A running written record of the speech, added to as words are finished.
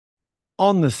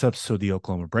On this episode of the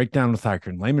Oklahoma Breakdown with Hiker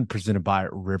and Layman, presented by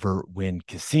Riverwind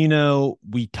Casino,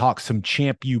 we talk some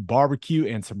ChampU barbecue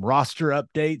and some roster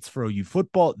updates for OU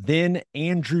football. Then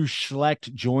Andrew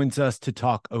Schlecht joins us to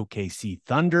talk OKC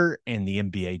Thunder and the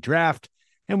NBA draft,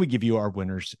 and we give you our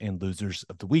winners and losers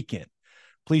of the weekend.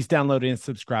 Please download and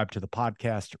subscribe to the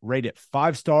podcast, rate it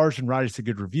 5 stars, and write us a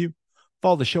good review.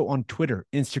 Follow the show on Twitter,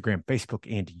 Instagram, Facebook,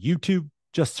 and YouTube.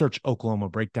 Just search Oklahoma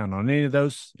Breakdown on any of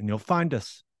those, and you'll find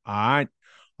us. All right.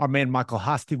 Our man Michael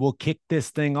Hosty will kick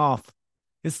this thing off.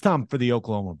 It's time for the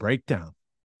Oklahoma Breakdown.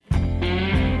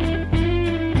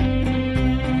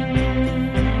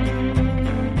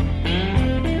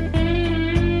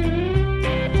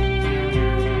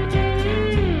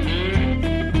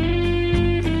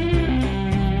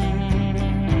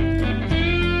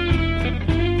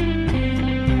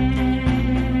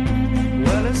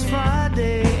 Well, it's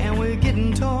Friday and we're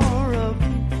getting tore up.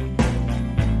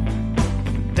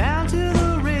 Down to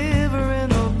the river in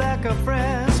the back of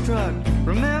Fred's truck.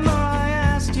 Remember I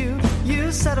asked you,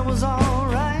 you said it was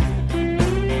alright.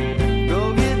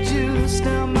 Go get juice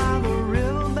down by the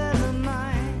riverbed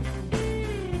tonight.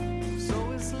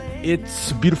 So it's late.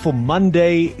 It's a beautiful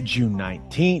Monday, June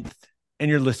 19th, and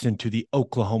you're listening to the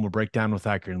Oklahoma Breakdown with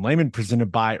Hiker and Layman,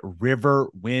 presented by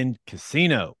Riverwind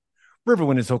Casino.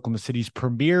 Riverwind is Oklahoma City's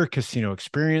premier casino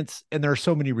experience, and there are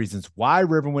so many reasons why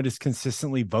Riverwind is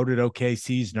consistently voted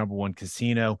OKC's #1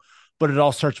 casino, but it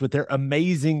all starts with their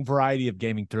amazing variety of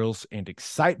gaming thrills and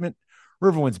excitement.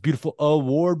 Riverwind's beautiful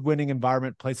award-winning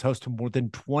environment plays host to more than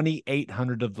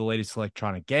 2,800 of the latest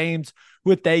electronic games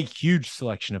with a huge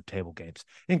selection of table games,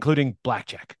 including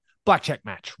blackjack, blackjack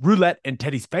match, roulette, and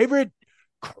Teddy's favorite,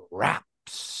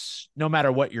 craps. No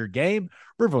matter what your game,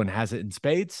 Riverwind has it in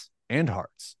spades and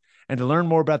hearts. And to learn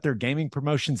more about their gaming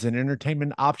promotions and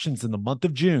entertainment options in the month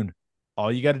of June,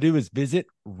 all you got to do is visit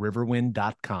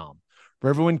riverwind.com.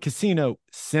 Riverwind Casino,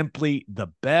 simply the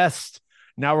best.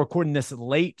 Now recording this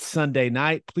late Sunday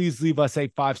night. Please leave us a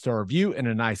 5-star review and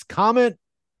a nice comment.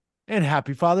 And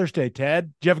happy Father's Day,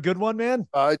 Ted. Did you have a good one, man?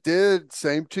 I did.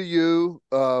 Same to you.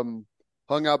 Hung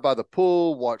out by the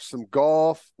pool, watched some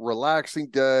golf, relaxing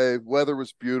day. Weather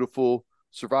was beautiful.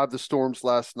 Survived the storms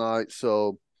last night.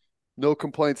 So no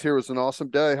complaints here. It was an awesome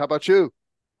day. How about you?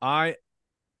 I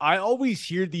always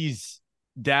hear these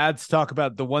dads talk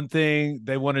about the one thing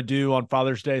they want to do on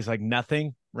Father's Day is like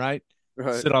nothing, right?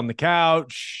 Right. Sit on the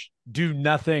couch, do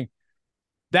nothing.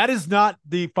 That is not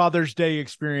the Father's Day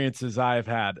experiences I've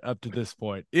had up to this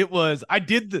point. It was, I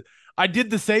did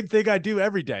the same thing I do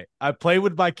every day. I play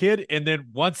with my kid, and then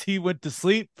once he went to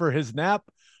sleep for his nap,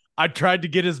 I tried to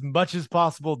get as much as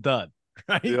possible done,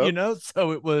 right? Yep. You know,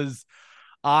 so it was,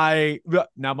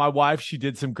 now my wife, she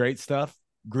did some great stuff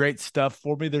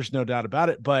for me. There's no doubt about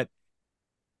it, but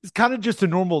it's kind of just a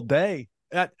normal day.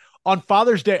 On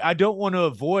Father's Day, I don't want to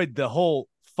avoid the whole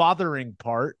fathering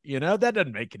part. You know, that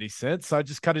doesn't make any sense. So I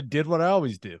just kind of did what I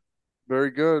always do.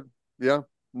 Very good. Yeah.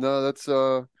 No, that's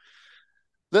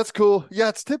cool. Yeah,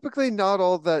 it's typically not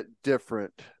all that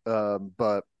different,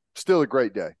 but still a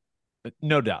great day.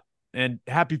 No doubt. And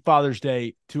happy Father's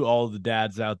Day to all of the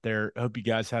dads out there. I hope you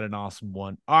guys had an awesome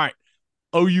one. All right.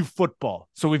 OU football.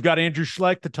 So we've got Andrew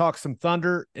Schlecht to talk some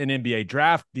Thunder and NBA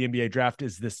draft. The NBA draft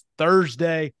is this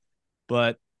Thursday,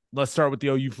 but let's start with the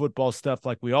OU football stuff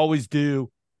like we always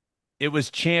do. It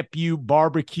was ChampU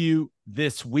barbecue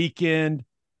this weekend.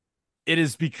 It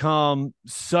has become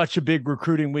such a big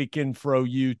recruiting weekend for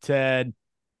OU, Ted.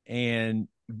 And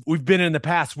we've been in the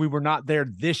past. We were not there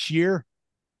this year,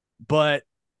 but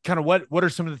kind of what are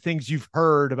some of the things you've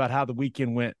heard about how the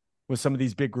weekend went with some of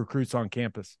these big recruits on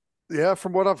campus? Yeah,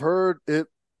 from what I've heard, it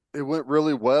went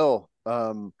really well.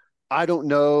 I don't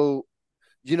know.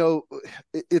 You know,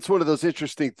 it's one of those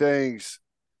interesting things.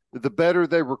 The better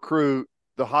they recruit,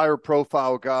 the higher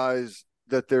profile guys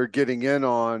that they're getting in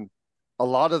on, a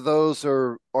lot of those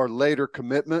are later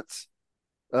commitments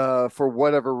for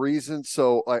whatever reason.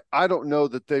 So I don't know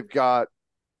that they've got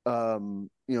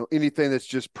anything that's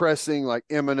just pressing, like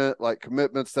imminent, like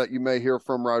commitments that you may hear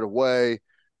from right away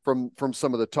from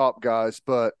some of the top guys.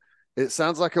 But it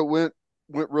sounds like it went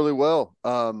really well.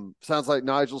 Sounds like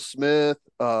Nigel Smith,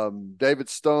 David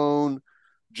Stone,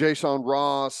 Jashawn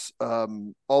Ross,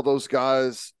 all those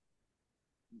guys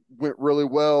went really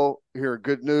well. Here,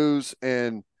 good news,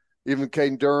 and even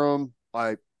Caden Durham.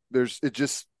 It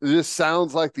just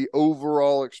sounds like the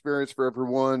overall experience for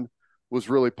everyone was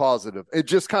really positive. It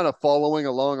just kind of following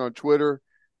along on Twitter,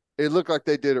 it looked like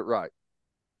they did it right.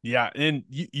 Yeah, and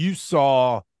you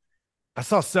saw, I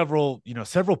saw several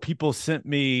people sent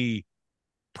me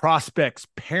prospects'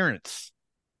 parents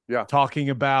Yeah.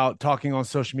 talking on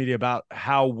social media about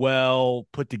how well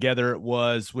put together it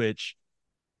was, which,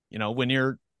 when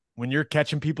you're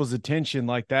catching people's attention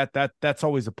like that's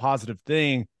always a positive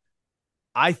thing.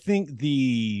 I think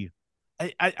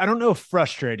I don't know if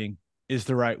frustrating is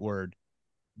the right word,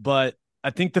 but I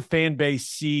think the fan base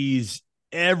sees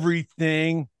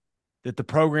everything that the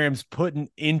program's putting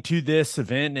into this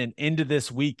event and into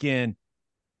this weekend,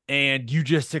 and you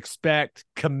just expect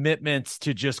commitments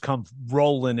to just come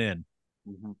rolling in,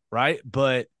 right?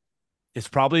 But it's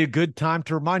probably a good time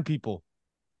to remind people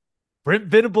Brent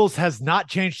Venables has not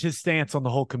changed his stance on the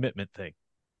whole commitment thing,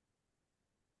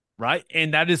 right?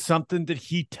 And that is something that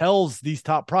he tells these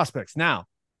top prospects. Now,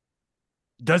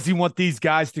 does he want these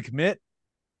guys to commit?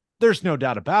 There's no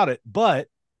doubt about it. But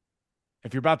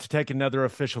if you're about to take another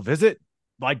official visit,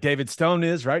 like David Stone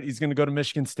is, right? He's going to go to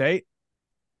Michigan State.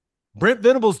 Brent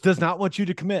Venables does not want you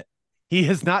to commit. He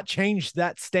has not changed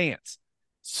that stance.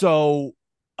 So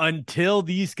until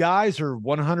these guys are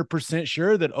 100%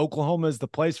 sure that Oklahoma is the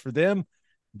place for them,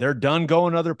 they're done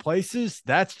going other places.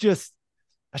 That's just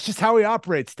how he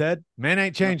operates, Ted. Man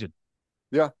ain't changing.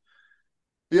 Yeah.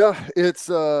 Yeah. It's,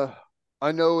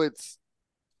 I know it's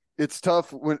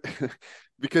tough when,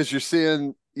 because you're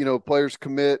seeing, players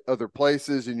commit other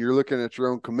places and you're looking at your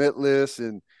own commit list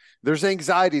and there's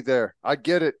anxiety there. I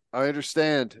get it. I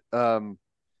understand. I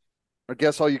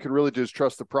guess all you can really do is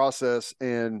trust the process.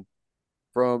 And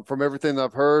from everything that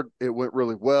I've heard, it went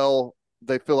really well.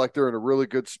 They feel like they're in a really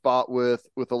good spot with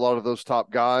a lot of those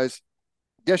top guys.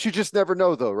 Guess you just never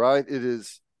know though, right? It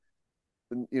is,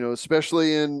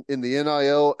 especially in the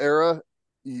NIL era,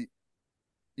 you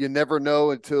never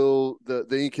know until the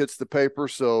ink hits the paper.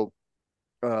 So,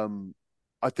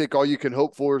 I think all you can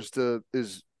hope for is to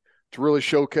really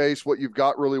showcase what you've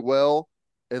got really well.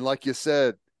 And like you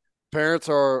said, parents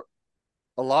are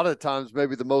a lot of times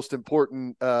maybe the most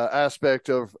important aspect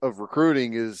of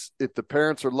recruiting is if the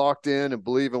parents are locked in and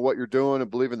believe in what you're doing and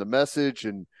believe in the message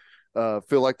and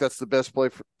feel like that's the best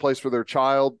place for their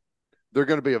child, they're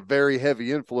going to be a very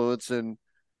heavy influence. And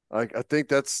I think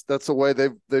that's the way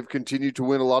they've continued to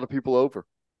win a lot of people over.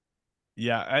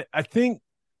 Yeah, I think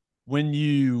when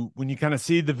you kind of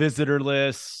see the visitor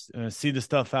lists, see the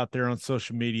stuff out there on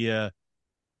social media,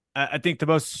 I think the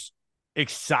most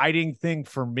exciting thing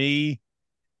for me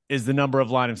is the number of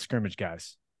line of scrimmage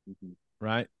guys,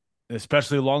 right?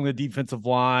 Especially along the defensive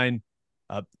line,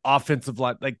 offensive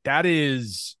line. Like that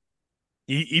is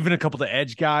even a couple of the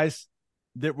edge guys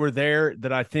that were there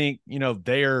that I think,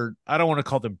 they're, I don't want to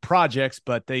call them projects,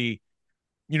 but they're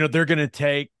going to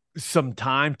take some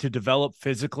time to develop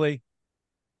physically,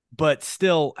 but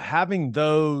still having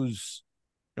those,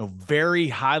 very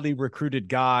highly recruited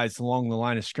guys along the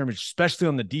line of scrimmage, especially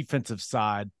on the defensive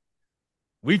side.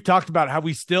 We've talked about how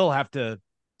we have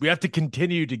to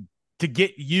continue to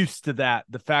get used to that.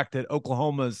 The fact that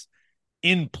Oklahoma's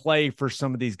in play for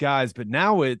some of these guys, but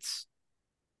now it's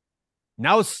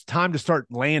time to start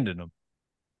landing them,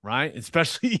 right?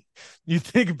 Especially you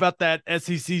think about that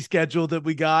SEC schedule that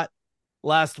we got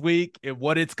last week and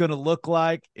what it's going to look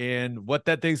like and what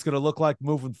that thing's going to look like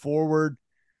moving forward.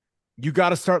 You got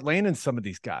to start landing some of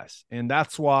these guys. And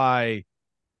that's why,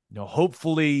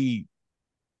 hopefully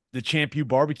the ChampU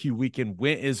barbecue weekend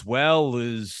went as well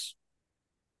as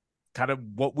kind of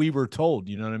what we were told.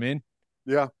 You know what I mean?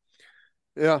 Yeah.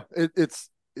 Yeah. They're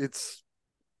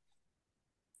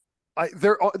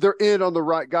in on the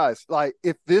right guys. Like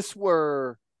if this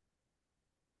were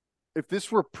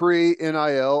pre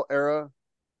NIL era,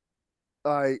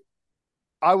 I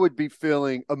would be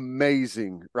feeling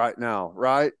amazing right now,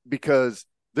 right? Because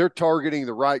they're targeting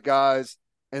the right guys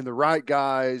and the right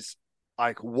guys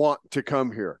want to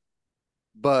come here.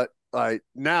 But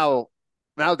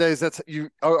nowadays that's you.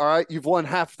 All right, you've won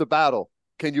half the battle.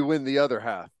 Can you win the other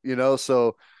half?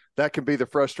 So that can be the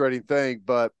frustrating thing.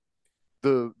 But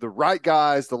the right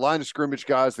guys, the line of scrimmage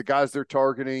guys, the guys they're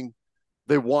targeting,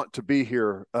 they want to be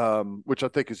here, which I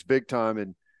think is big time.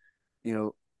 And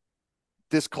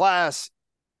this class,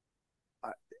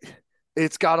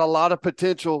 it's got a lot of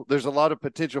potential. There's a lot of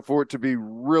potential for it to be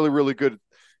really, really good.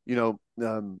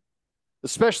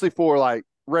 Especially for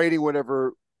rating,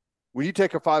 whenever when you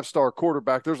take a 5-star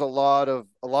quarterback, there's a lot of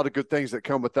good things that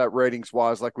come with that ratings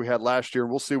wise, like we had last year. And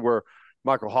we'll see where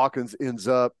Michael Hawkins ends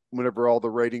up whenever all the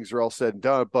ratings are all said and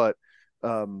done. But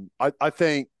I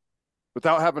think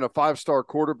without having a 5-star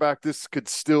quarterback, this could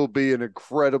still be an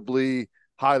incredibly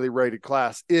highly rated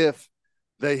class if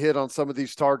they hit on some of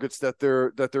these targets that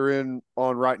they're in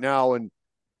on right now. And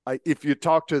if you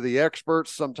talk to the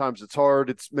experts, sometimes it's hard.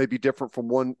 It's maybe different from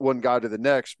one guy to the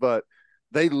next, but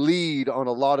they lead on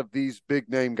a lot of these big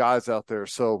name guys out there.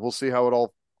 So we'll see how it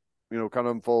all kind of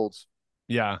unfolds.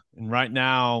 Yeah. And right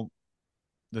now,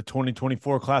 the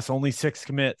 2024 class, only 6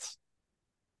 commits.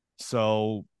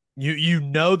 So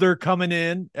they're coming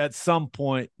in at some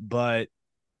point, but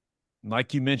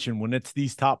like you mentioned, when it's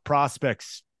these top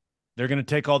prospects, they're going to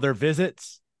take all their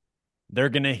visits. They're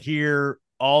going to hear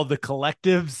all the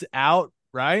collectives out,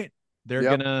 right? They're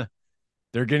Yep.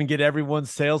 going to get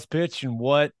everyone's sales pitch and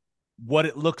what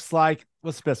it looks like.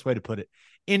 What's the best way to put it?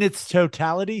 In its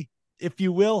totality, if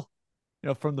you will,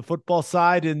 from the football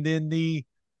side and then the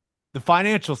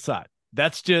financial side.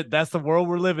 That's the world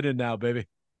we're living in now, baby.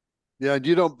 Yeah, and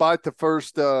you don't bite the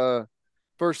first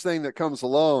thing that comes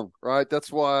along, right?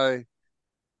 That's why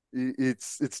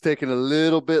it's taking a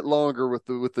little bit longer with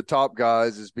the top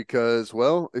guys, is because,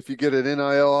 well, if you get an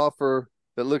NIL offer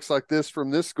that looks like this from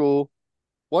this school,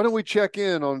 why don't we check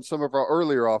in on some of our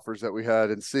earlier offers that we had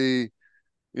and see,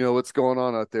 what's going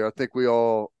on out there? I think we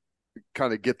all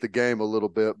kind of get the game a little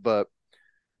bit, but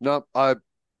no,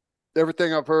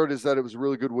 everything I've heard is that it was a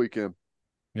really good weekend.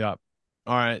 Yeah.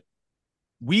 All right.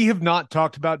 We have not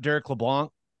talked about Derek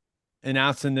LeBlanc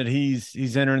announcing that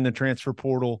he's entering the transfer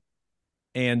portal.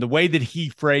 And the way that he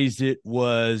phrased it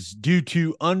was due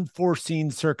to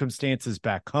unforeseen circumstances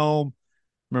back home.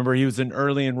 Remember, he was an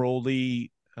early enrollee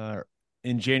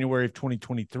in January of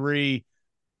 2023.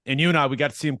 And you and I, we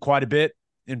got to see him quite a bit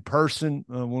in person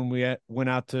when we went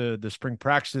out to the spring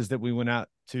practices that we went out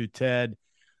to, Ted.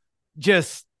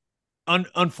 Just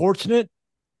unfortunate,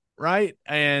 right?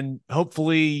 And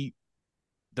hopefully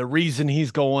the reason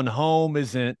he's going home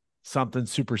isn't something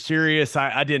super serious.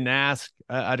 I didn't ask.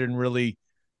 I didn't really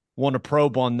want to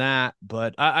probe on that,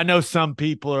 but I know some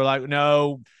people are like,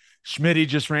 no, Schmitty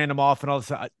just ran him off and all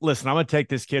this. Listen, I'm going to take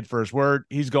this kid for his word.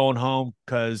 He's going home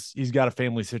because he's got a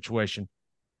family situation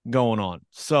going on.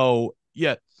 So,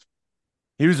 yeah,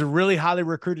 he was a really highly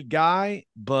recruited guy,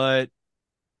 but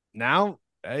now,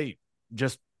 hey,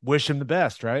 just wish him the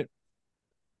best, right?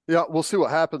 Yeah, we'll see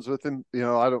what happens with him.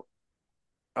 I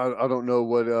don't know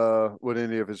what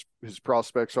any of his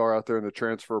prospects are out there in the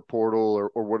transfer portal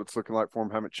or what it's looking like for him.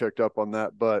 Haven't checked up on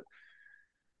that, but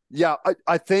yeah,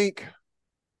 I think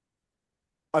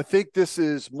this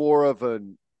is more of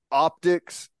an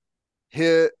optics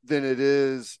hit than it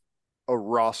is a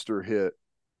roster hit.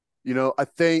 I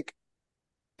think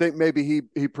maybe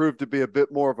he proved to be a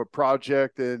bit more of a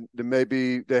project than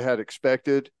maybe they had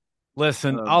expected.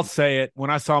 Listen, I'll say it. When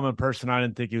I saw him in person, I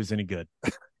didn't think he was any good.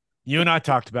 You and I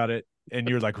talked about it, and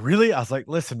you're like, really? I was like,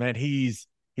 listen, man, he's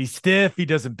stiff. He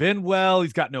doesn't bend well.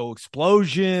 He's got no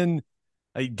explosion.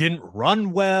 He didn't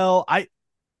run well.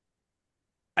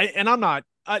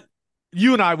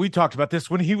 You and I, we talked about this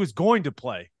when he was going to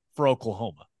play for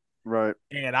Oklahoma. Right.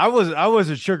 And I wasn't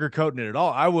sugarcoating it at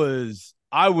all. I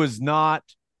was not.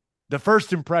 The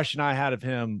first impression I had of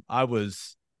him, I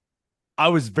was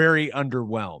very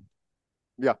underwhelmed.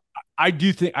 Yeah. I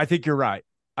think you're right.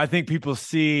 I think people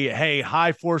see, hey,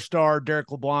 high 4-star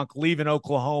Derek LeBlanc leaving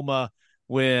Oklahoma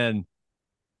when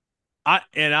I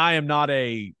am not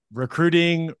a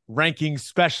recruiting ranking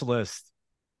specialist,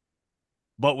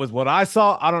 but with what I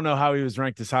saw, I don't know how he was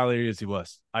ranked as highly as he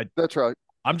was. That's right.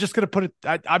 I'm just going to put it.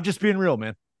 I'm just being real,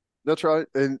 man. That's right.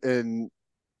 And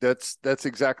that's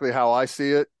exactly how I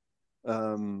see it.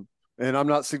 And I'm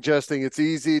not suggesting it's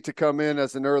easy to come in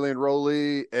as an early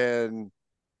enrollee and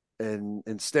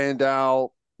stand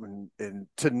out and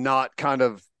to not kind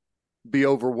of be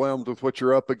overwhelmed with what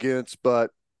you're up against.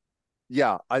 But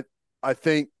yeah, I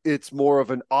think it's more of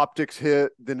an optics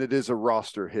hit than it is a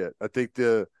roster hit. I think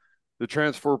the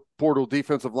transfer portal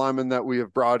defensive linemen that we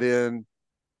have brought in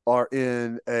are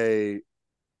in a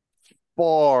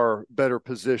far better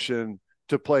position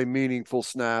to play meaningful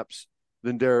snaps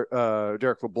than Derek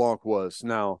LeBlanc was.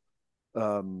 Now,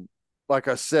 like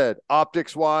I said,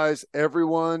 optics wise,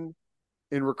 everyone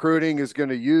in recruiting is going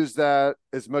to use that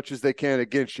as much as they can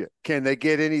against you. Can they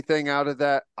get anything out of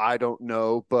that? I don't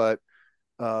know, but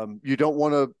you don't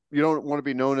want to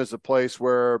be known as a place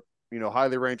where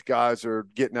highly ranked guys are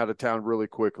getting out of town really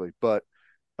quickly. But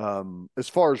as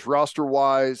far as roster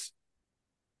wise,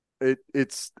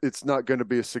 it's not going to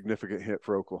be a significant hit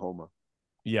for Oklahoma.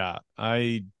 Yeah,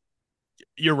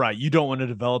 you're right. You don't want to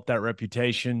develop that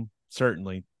reputation.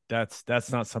 Certainly, that's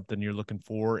not something you're looking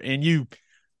for. And you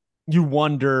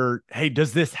wonder, hey,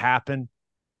 does this happen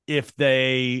if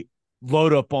they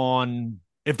wouldn't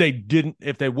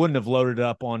have loaded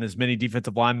up on as many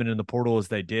defensive linemen in the portal as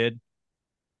they did?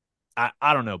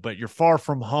 I don't know, but you're far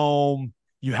from home.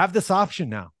 You have this option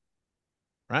now,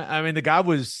 right? I mean, the guy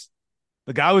was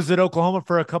at Oklahoma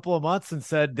for a couple of months and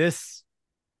said, this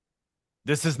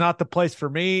is not the place for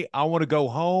me. I want to go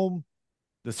home.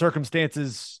 The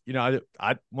circumstances, I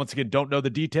once again don't know the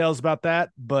details about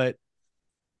that, but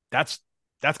that's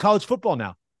college football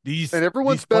now. And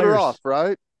everyone's these better players, off,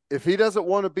 right? If he doesn't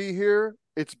want to be here,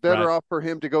 it's better right? off for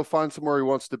him to go find somewhere he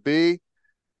wants to be.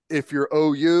 If you're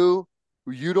OU,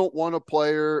 you don't want a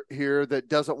player here that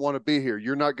doesn't want to be here.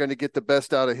 You're not going to get the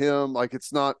best out of him. Like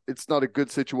it's not a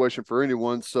good situation for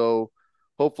anyone. So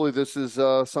hopefully this is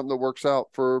something that works out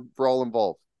for all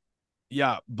involved.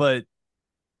 Yeah, but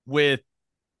with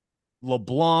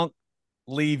LeBlanc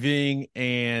leaving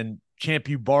and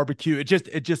ChampU BBQ,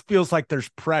 it just feels like there's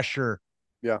pressure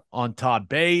on Todd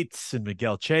Bates and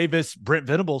Miguel Chavis, Brent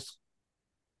Venables.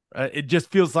 It just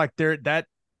feels like that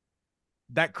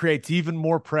creates even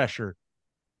more pressure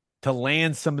to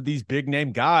land some of these big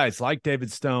name guys like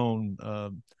David Stone,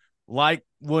 like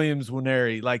Williams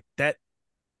Winery, like that.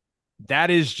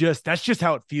 That's just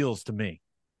how it feels to me.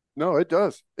 No, it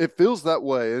does. It feels that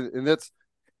way, and that's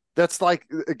like,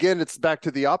 again, it's back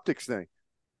to the optics thing.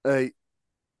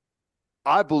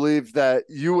 I believe that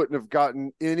you wouldn't have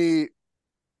gotten any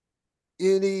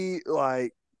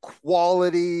like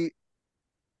quality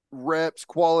reps,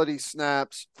 quality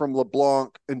snaps from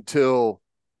LeBlanc until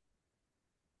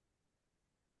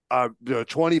the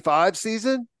 25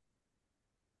 season,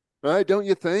 right? Don't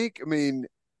you think? I mean,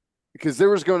 because there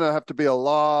was going to have to be a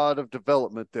lot of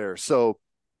development there. So,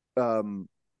 again,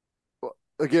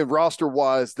 roster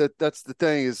wise, that's the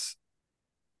thing is,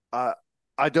 I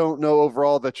don't know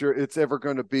overall that it's ever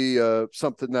going to be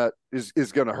something that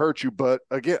is going to hurt you. But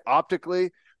again,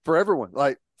 optically for everyone,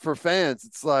 like for fans,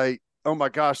 it's like, oh my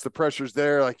gosh, the pressure's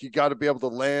there. Like you got to be able to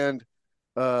land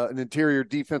an interior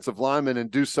defensive lineman and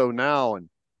do so now. And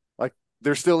like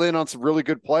they're still in on some really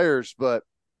good players, but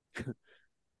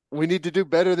we need to do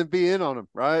better than be in on them,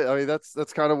 right? I mean,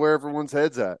 that's kind of where everyone's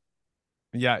head's at.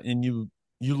 Yeah, and you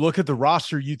look at the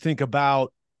roster, you think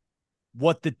about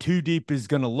what the two deep is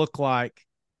going to look like,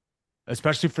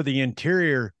 especially for the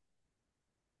interior.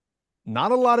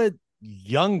 Not a lot of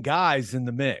young guys in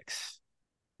the mix,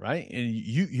 right? And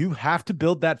you have to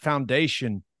build that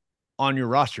foundation on your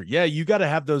roster. Yeah, you got to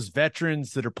have those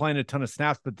veterans that are playing a ton of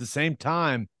snaps, but at the same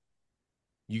time,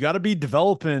 you got to be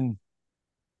developing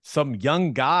some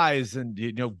young guys and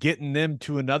getting them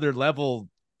to another level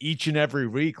each and every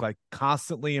week, like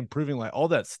constantly improving, like all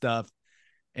that stuff.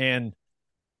 And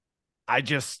I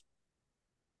just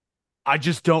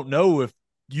don't know if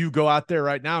you go out there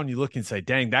right now and you look and say,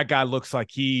 dang, that guy looks like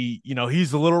he's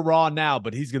a little raw now,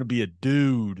 but he's going to be a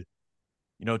dude,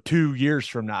 2 years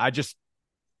from now. I don't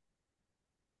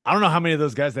know how many of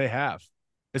those guys they have,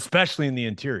 especially in the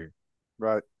interior.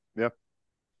 Right. Yeah.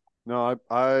 No,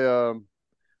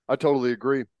 I totally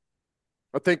agree.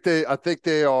 I think they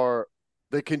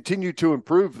continue to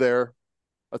improve there.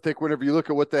 I think whenever you look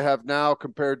at what they have now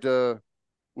compared to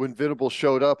when Venables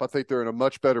showed up, I think they're in a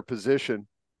much better position.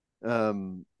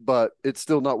 But it's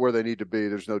still not where they need to be.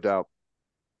 There's no doubt.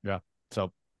 Yeah.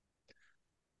 So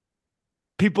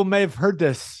people may have heard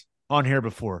this on here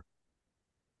before.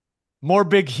 More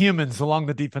big humans along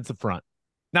the defensive front.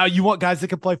 Now you want guys that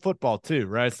can play football too,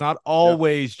 right? It's not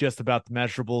always just about the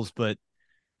measurables, but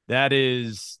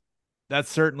that's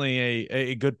certainly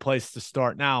a good place to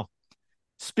start. Now,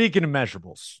 speaking of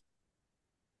measurables,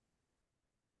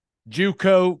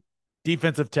 JUCO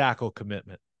defensive tackle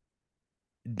commitment.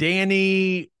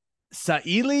 Danny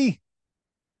Saili?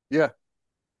 Yeah.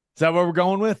 Is that what we're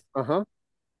going with? Uh-huh.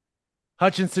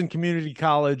 Hutchinson Community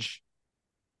College,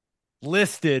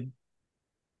 listed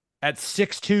at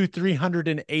 6'2",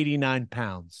 389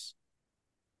 pounds.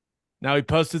 Now, he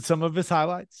posted some of his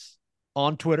highlights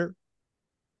on Twitter.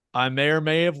 I may or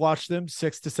may have watched them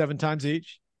 6 to 7 times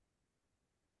each.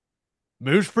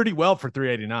 Moves pretty well for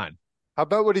 389. How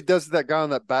about what he does to that guy on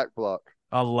that back block?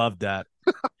 I love that.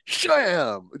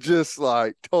 Sham! Just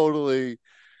like totally.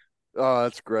 Oh,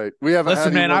 that's great. We haven't.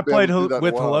 Listen, man, I played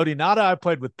with Haloti Nada. I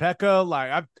played with Pekka.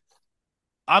 Like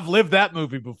I've lived that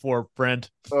movie before, friend.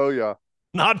 Oh yeah.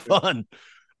 Not fun,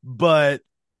 but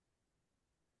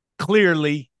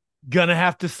clearly gonna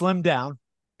have to slim down.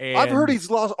 And I've heard he's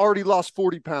already lost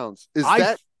 40 pounds. Is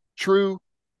that true?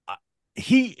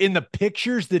 He, in the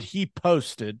pictures that he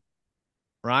posted,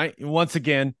 right? Once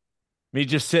again, me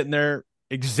just sitting there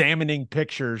examining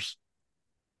pictures.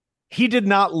 He did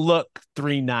not look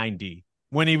 390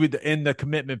 when he would in the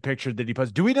commitment picture that he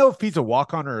posted. Do we know if he's a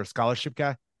walk-on or a scholarship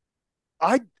guy?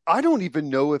 I don't even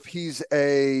know if he's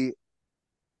a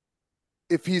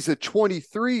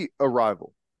 23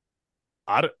 arrival.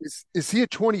 Is he a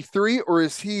 23 or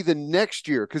is he the next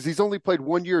year? Because he's only played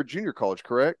 1 year at junior college,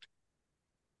 correct?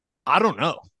 I don't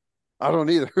know. I don't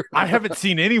either. I haven't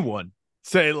seen anyone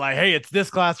say like, hey, it's this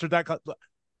class or that class.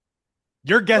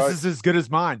 Your guess right? is as good as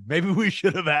mine. Maybe we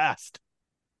should have asked.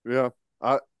 Yeah.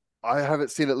 I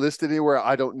haven't seen it listed anywhere.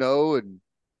 I don't know, and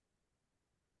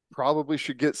probably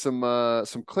should get some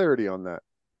clarity on that.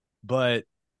 But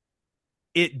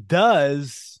it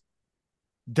does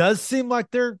seem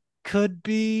like there could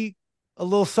be a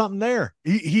little something there.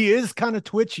 He is kind of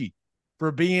twitchy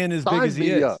for being as big as Sign he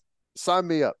me is. up. Sign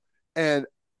me up. And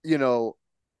you know,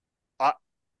 I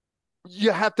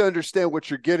you have to understand what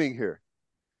you're getting here.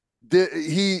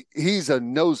 He's a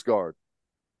nose guard,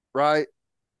 right?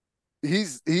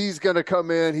 He's going to come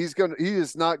in. He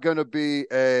is not going to be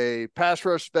a pass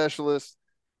rush specialist.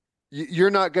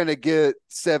 You're not going to get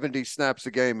 70 snaps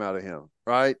a game out of him,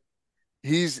 right?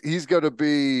 He's going to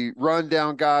be run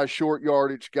down guy, short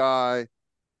yardage guy,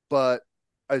 but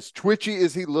as twitchy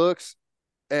as he looks,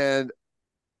 and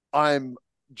I'm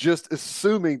just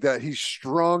assuming that he's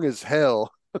strong as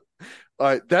hell. All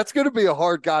right, that's going to be a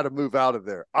hard guy to move out of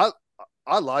there.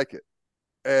 I like it,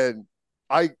 and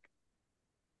I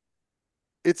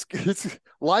it's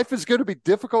life is going to be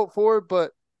difficult for him,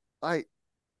 but I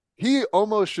he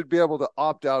almost should be able to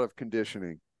opt out of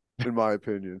conditioning, in my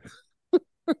opinion.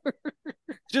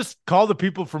 Just call the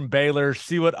people from Baylor,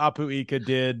 see what Apu Ika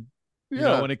did,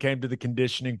 Yeah, when it came to the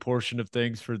conditioning portion of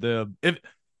things for them.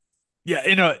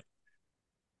 Yeah,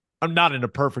 I'm not in a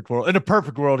perfect world. In a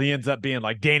perfect world, he ends up being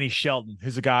like Danny Shelton,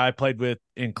 who's a guy I played with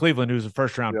in Cleveland, who's a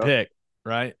first round yeah. pick,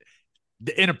 right?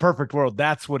 In a perfect world,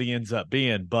 that's what he ends up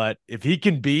being. But if he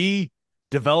can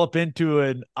develop into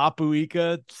an Apu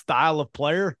Ika style of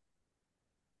player,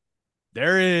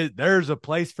 there's a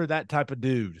place for that type of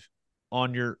dude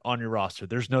on your roster.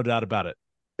 There's no doubt about it.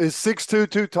 Is 6'2"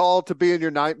 too tall to be in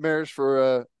your nightmares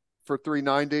for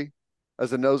 390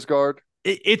 as a nose guard?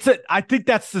 I think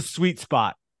that's the sweet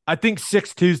spot. I think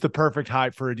 6'2" is the perfect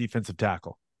height for a defensive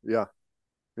tackle. Yeah,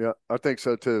 yeah, I think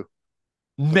so too.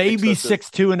 Maybe So too.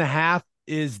 6'2.5"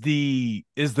 is the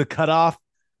cutoff,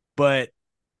 but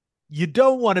you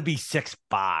don't want to be 6'5",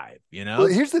 Well,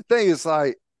 here's the thing: is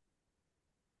like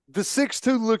the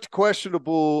 6'2" looked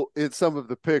questionable in some of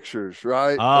the pictures,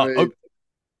 right? I Oh, mean,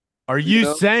 are you you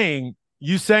know, saying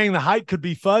the height could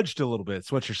be fudged a little bit?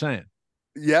 That's what you're saying.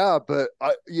 yeah, but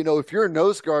if you're a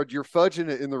nose guard, you're fudging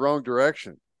it in the wrong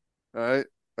direction, right?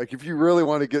 Like if you really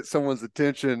want to get someone's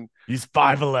attention, He's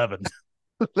 5'11".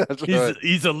 that's He's right.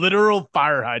 he's a literal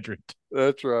fire hydrant.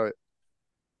 That's right.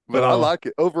 But I Oh, like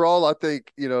it overall. I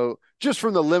think just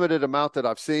from the limited amount that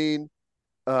I've seen,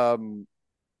 um,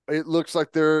 it looks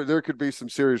like there could be some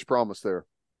serious promise there.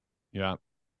 yeah.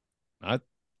 I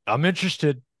I'm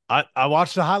interested. I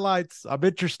watched the highlights. I'm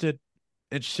interested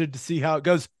to see how it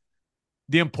goes.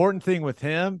 The important thing with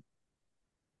him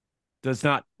does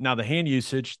not now the hand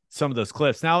usage, some of those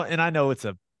clips. Now, and I know it's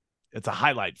a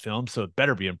highlight film, so it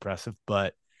better be impressive,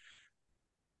 but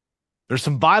there's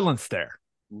some violence there,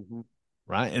 Mm-hmm.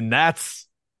 right? And that's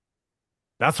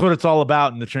what it's all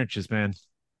about in the trenches, man.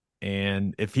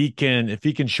 And if he can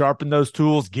sharpen those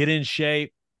tools, get in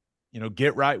shape,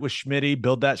 get right with Schmitty,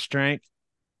 build that strength,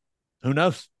 who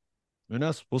knows? Who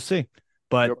knows? We'll see.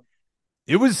 But Yep.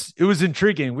 it was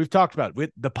intriguing. We've talked about it.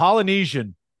 With the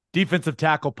Polynesian defensive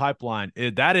tackle pipeline.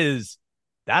 That is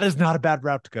not a bad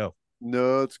route to go.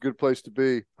 No, it's a good place to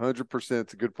be. 100%,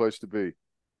 it's a good place to be.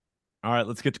 All right,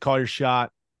 let's get to call your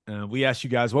shot. We asked you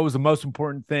guys what was the most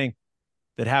important thing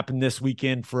that happened this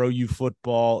weekend for OU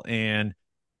football, and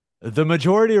the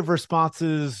majority of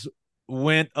responses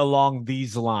went along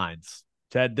these lines.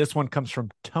 Ted, this one comes from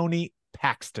Tony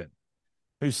Paxton,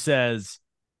 who says,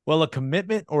 well, a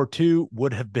commitment or two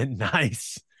would have been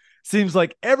nice. Seems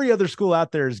like every other school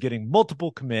out there is getting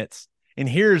multiple commits, and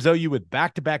here's OU with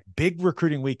back-to-back big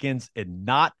recruiting weekends and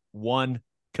not one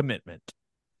commitment.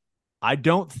 I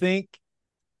don't think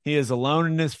he is alone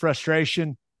in his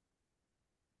frustration.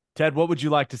 Ted, what would you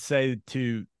like to say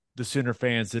to the Sooner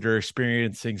fans that are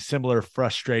experiencing similar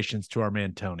frustrations to our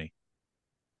man Tony?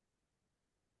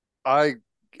 I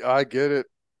I get it.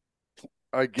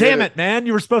 I get Damn it. it, man.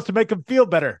 You were supposed to make him feel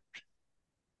better.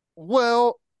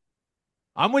 Well,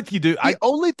 I'm with you, dude. the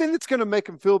only thing that's going to make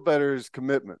him feel better is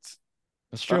commitments.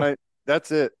 That's All true. right,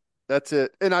 that's it. That's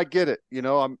it. And I get it.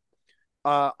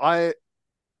 Uh, I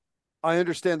I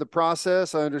understand the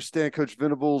process. I understand Coach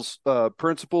Venable's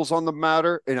principles on the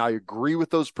matter, and I agree with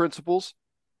those principles.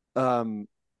 Um,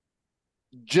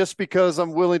 just because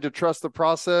I'm willing to trust the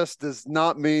process does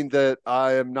not mean that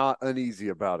I am not uneasy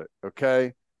about it.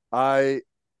 Okay.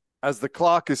 As the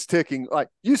clock is ticking, like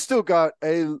you still got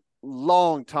a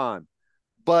long time,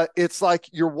 but it's like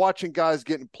you're watching guys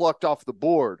getting plucked off the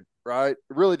board, right? It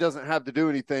really doesn't have to do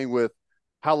anything with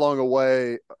how long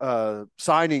away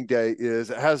signing day is.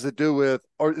 It has to do with,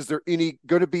 or is there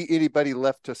going to be anybody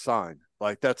left to sign?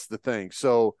 Like, that's the thing.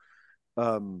 So,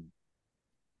 um,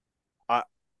 I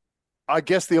I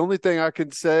guess the only thing I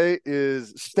can say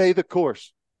is stay the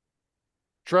course,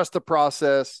 trust the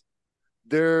process.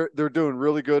 They're doing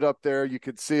really good up there. You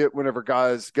can see it whenever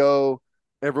guys go.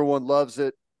 Everyone loves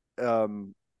it.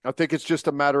 I think it's just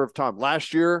a matter of time.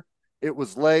 Last year, it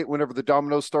was late whenever the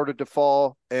dominoes started to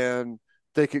fall, and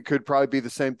I think it could probably be the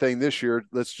same thing this year.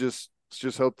 Let's just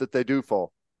hope that they do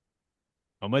fall.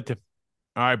 I'm with you.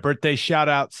 All right, birthday shout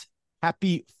outs.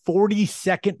 Happy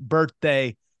 42nd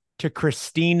birthday to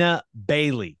Christina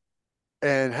Bailey.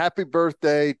 And happy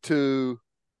birthday to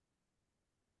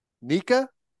Nika.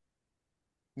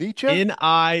 Nietzsche?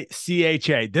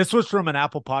 Nicha. This was from an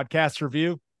Apple Podcast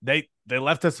review. They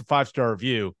left us a 5-star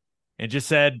review and just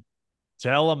said,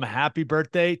 tell them happy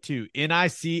birthday to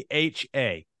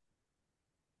Nicha.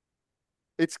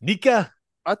 It's Nika.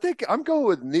 I think I'm going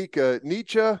with Nika.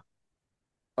 Nietzsche. I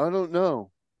don't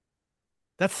know.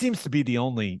 That seems to be the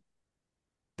only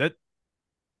that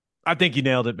I think you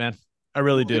nailed it, man. I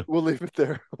really do. We'll leave it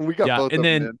there. We got both and of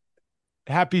then them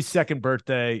in. Happy second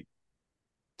birthday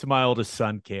to my oldest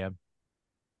son, Cam.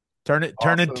 Turning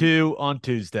 2 on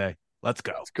Tuesday. Let's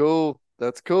go. That's cool.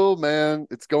 That's cool, man.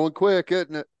 It's going quick,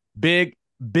 isn't it? Big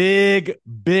day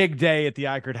at the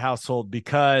Eichert household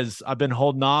because I've been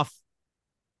holding off.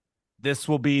 This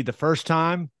will be the first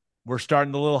time we're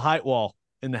starting the little height wall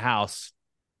in the house.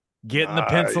 Getting the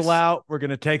pencil out. We're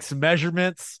going to take some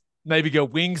measurements, maybe go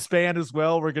wingspan as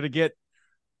well. We're going to get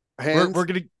hands. We're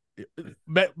going to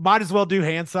might as well do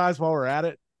hand size while we're at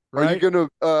it. Right?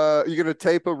 Are you gonna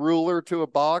tape a ruler to a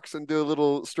box and do a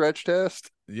little stretch test?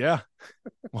 Yeah.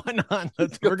 Why not?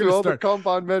 We're gonna start the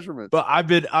combine measurements. But I've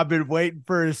been waiting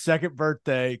for his second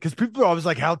birthday because people are always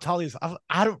like, how tall he is.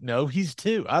 I don't know. He's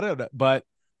 2. I don't know. But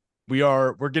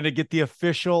we're gonna get the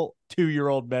official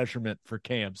 2-year-old measurement for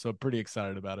Cam. So I'm pretty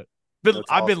excited about it.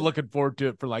 I've been looking forward to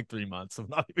it for like 3 months. I'm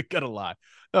not even gonna lie.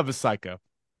 I'm a psycho.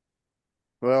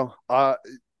 Well,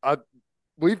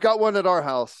 we've got one at our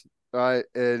house, right?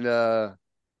 And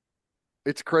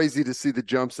it's crazy to see the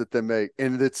jumps that they make,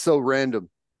 and it's so random.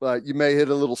 Like, you may hit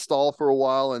a little stall for a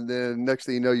while, and then next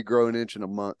thing you know, you grow an inch in a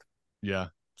month. Yeah.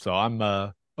 So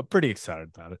I'm pretty excited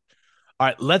about it. All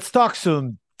right, let's talk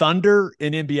some Thunder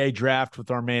and NBA draft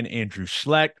with our man Andrew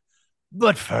Schlecht.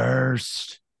 But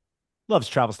first, Love's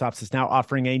Travel Stops is now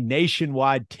offering a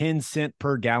nationwide 10-cent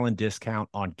per gallon discount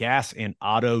on gas and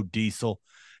auto diesel.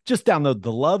 Just download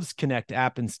the Love's Connect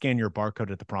app and scan your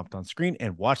barcode at the prompt on screen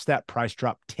and watch that price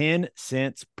drop 10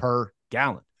 cents per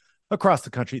gallon. Across the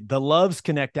country, the Love's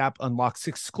Connect app unlocks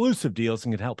exclusive deals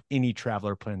and can help any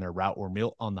traveler plan their route or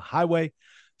meal on the highway.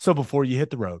 So before you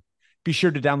hit the road, be sure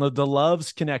to download the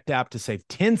Love's Connect app to save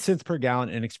 10 cents per gallon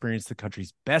and experience the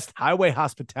country's best highway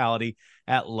hospitality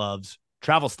at Love's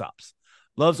Travel Stops.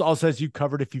 Love's also has you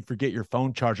covered if you forget your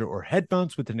phone charger or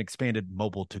headphones with an expanded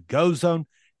mobile to-go zone.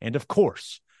 And of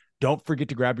course, don't forget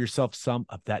to grab yourself some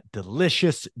of that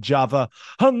delicious Java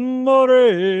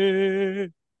Amore.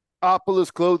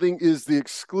 Opolis Clothing is the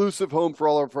exclusive home for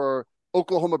all of our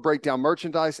Oklahoma Breakdown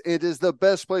merchandise. It is the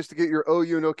best place to get your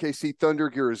OU and OKC Thunder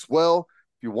gear as well.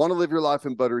 If you want to live your life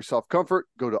in buttery soft comfort,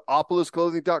 go to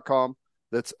opolisclothing.com.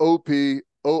 That's OPOLIS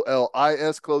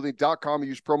clothing.com.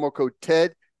 Use promo code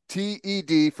TED,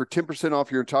 TED, for 10%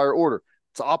 off your entire order.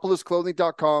 It's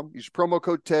opolisclothing.com. Use promo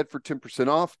code TED for 10%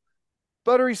 off.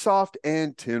 Buttery soft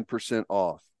and 10%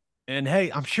 off. And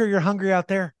hey, I'm sure you're hungry out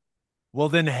there. Well,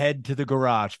 then head to the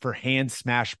garage for hand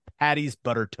smashed patties,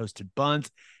 butter toasted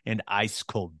buns, and ice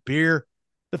cold beer.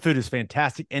 The food is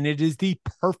fantastic, and it is the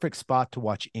perfect spot to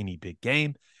watch any big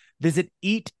game. Visit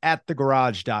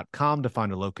eatatthegarage.com to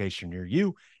find a location near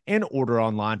you and order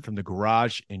online from the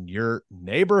garage in your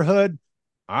neighborhood.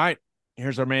 All right,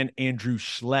 here's our man, Andrew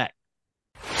Schlecht.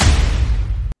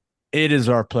 It is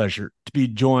our pleasure to be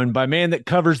joined by a man that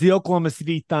covers the Oklahoma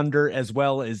City Thunder as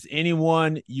well as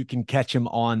anyone. You can catch him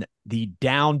on the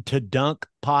Down to Dunk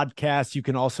podcast. You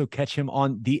can also catch him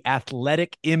on the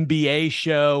Athletic NBA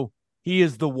show. He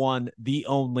is the one, the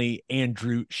only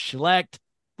Andrew Schlecht.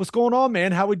 What's going on,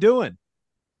 man? How we doing?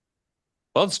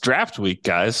 Well, it's draft week,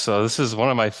 guys. So this is one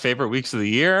of my favorite weeks of the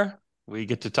year. We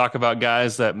get to talk about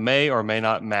guys that may or may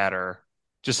not matter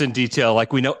just in detail.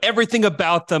 Like, we know everything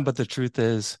about them, but the truth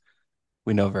is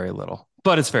we know very little,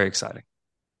 but it's very exciting.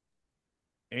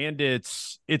 And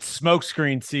it's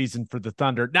smokescreen season for the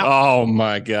Thunder. Now, oh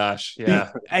my gosh.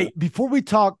 Yeah. Hey, before we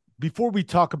talk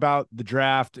about the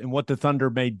draft and what the Thunder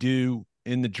may do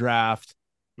in the draft,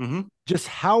 just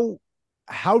how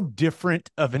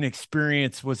different of an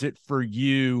experience was it for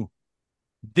you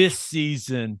this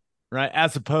season, right,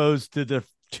 as opposed to the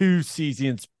two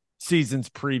seasons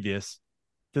previous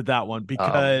to that one, Oh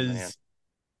man. because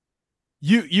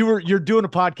you're doing a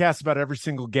podcast about every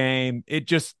single game.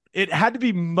 It had to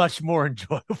be much more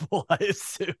enjoyable, I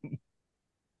assume.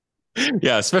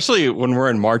 Yeah, especially when we're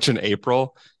in March and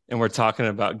April and we're talking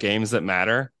about games that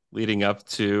matter leading up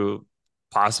to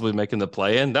possibly making the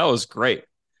play in. That was great.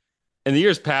 In the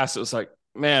years past, it was like,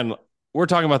 man, we're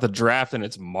talking about the draft and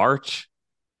it's March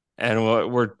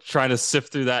and we're trying to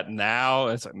sift through that now.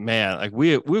 It's like, man, like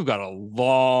we've got a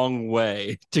long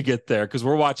way to get there because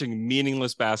we're watching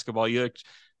meaningless basketball.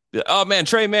 Oh man,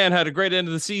 Trey Mann had a great end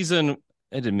of the season.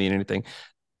 It didn't mean anything.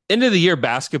 End of the year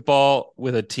basketball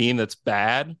with a team that's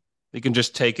bad, you can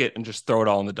just take it and just throw it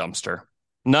all in the dumpster.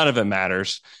 None of it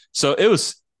matters. So it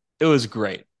was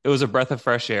great. It was a breath of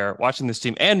fresh air watching this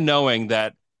team and knowing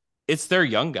that it's their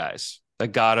young guys that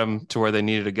got them to where they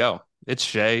needed to go. It's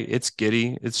Shea, it's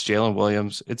Giddey, it's Jalen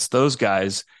Williams. It's those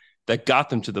guys that got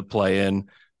them to the play-in.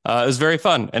 It was very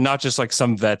fun, and not just like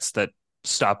some vets that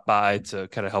stopped by to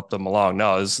kind of help them along.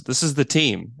 No, this is the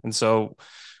team. And so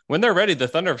when they're ready, the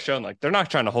Thunder have shown like they're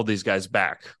not trying to hold these guys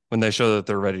back when they show that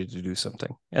they're ready to do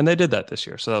something. And they did that this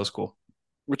year. So that was cool.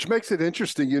 Which makes it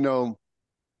interesting. You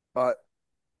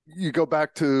go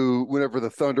back to whenever the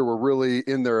Thunder were really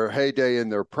in their heyday, in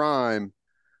their prime.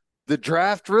 The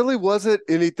draft really wasn't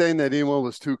anything that anyone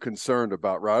was too concerned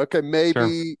about, right? Okay, Sure.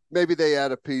 maybe they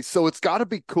add a piece. So it's got to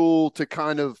be cool to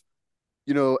kind of,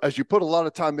 as you put a lot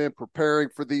of time in preparing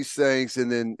for these things and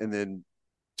then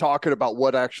talking about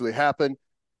what actually happened,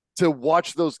 to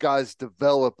watch those guys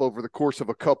develop over the course of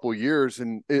a couple years.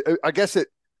 And I guess it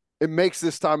makes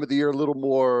this time of the year a little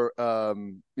more,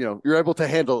 you're able to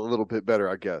handle it a little bit better,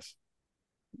 I guess.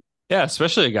 Yeah,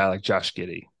 especially a guy like Josh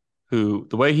Giddey, who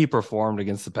the way he performed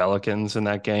against the Pelicans in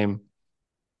that game,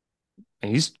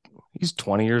 and he's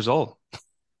 20 years old.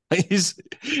 He's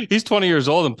 20 years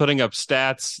old and putting up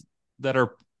stats that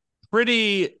are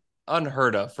pretty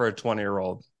unheard of for a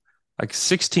 20-year-old. Like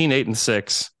 16, 8, and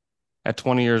 6 at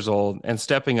 20 years old and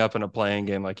stepping up in a playing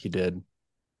game like he did.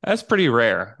 That's pretty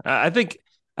rare. I think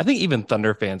even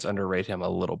Thunder fans underrate him a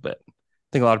little bit. I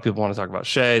think a lot of people want to talk about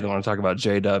Shea, they want to talk about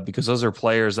J-Dub because those are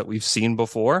players that we've seen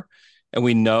before and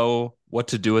we know what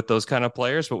to do with those kind of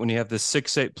players. But when you have this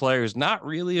 6'8" player who's not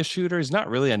really a shooter, he's not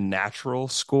really a natural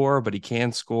scorer, but he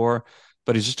can score,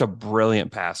 but he's just a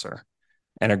brilliant passer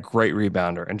and a great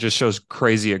rebounder and just shows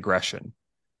crazy aggression.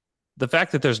 The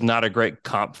fact that there's not a great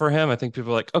comp for him, I think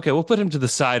people are like, okay, we'll put him to the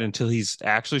side until he's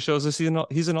actually shows us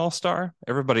he's an all-star.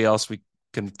 Everybody else we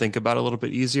can think about a little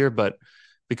bit easier, but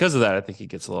because of that, I think he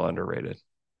gets a little underrated.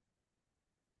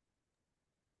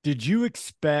 Did you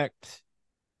expect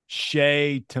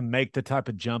Shea to make the type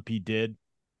of jump he did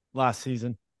last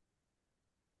season?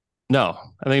 No,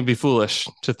 I think it'd be foolish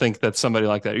to think that somebody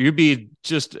like that, you'd be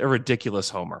just a ridiculous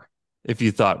homer if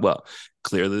you thought, well,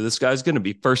 clearly this guy's going to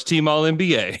be first team all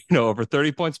NBA, over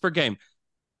 30 points per game.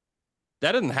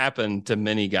 That didn't happen to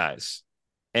many guys.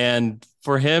 And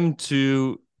for him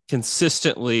to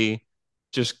consistently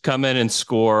just come in and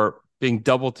score, being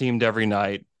double teamed every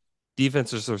night,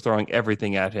 defenses are throwing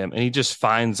everything at him, and he just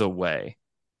finds a way.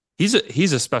 He's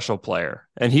a special player,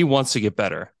 and he wants to get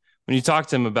better. When you talk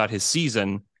to him about his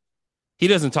season, he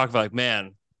doesn't talk about like,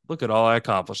 man, look at all I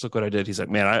accomplished. Look what I did. He's like,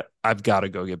 man, I've got to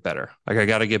go get better. Like, I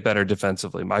got to get better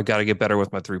defensively. I've got to get better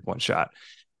with my 3-point shot. I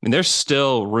mean, there's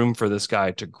still room for this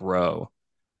guy to grow.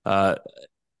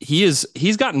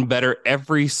 He's gotten better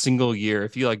every single year.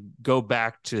 If you like go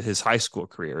back to his high school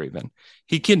career, even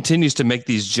he continues to make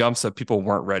these jumps that people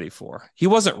weren't ready for. He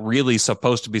wasn't really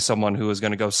supposed to be someone who was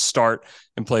going to go start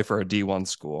and play for a D1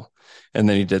 school. And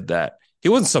then he did that. He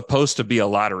wasn't supposed to be a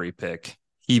lottery pick.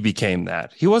 He became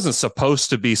that. He wasn't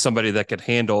supposed to be somebody that could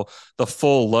handle the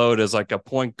full load as like a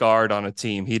point guard on a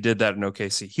team. He did that in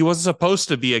OKC. He wasn't supposed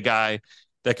to be a guy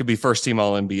that could be first team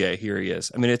all NBA. Here he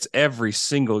is. I mean, it's every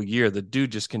single year. The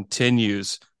dude just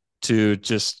continues to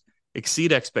just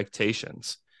exceed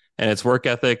expectations, and it's work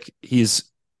ethic.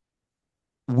 He's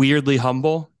weirdly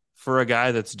humble for a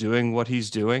guy that's doing what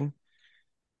he's doing.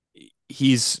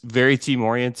 He's very team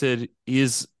oriented.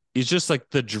 He's just like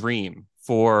the dream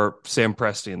for Sam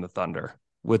Presti and the Thunder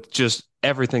with just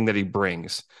everything that he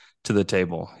brings to the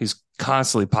table. He's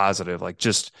constantly positive, like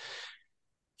just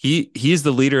he's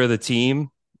the leader of the team,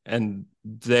 and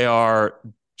they are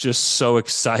just so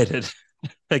excited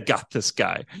they got this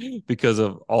guy because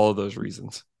of all of those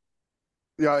reasons.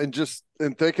 Yeah, and just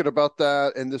in thinking about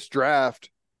that and this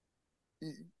draft,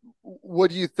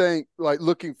 what do you think, like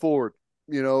looking forward,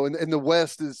 and the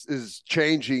West is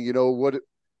changing,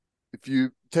 if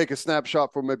you take a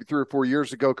snapshot from maybe 3 or 4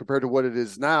 years ago compared to what it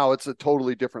is now, it's a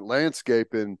totally different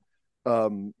landscape. And,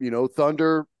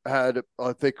 Thunder had,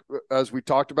 I think, as we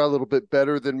talked about, a little bit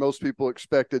better than most people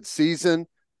expected season.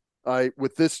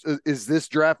 With this, is this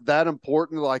draft that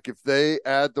important? Like if they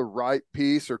add the right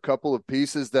piece or couple of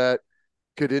pieces that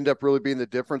could end up really being the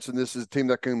difference, and this is a team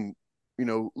that can,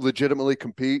 legitimately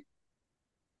compete.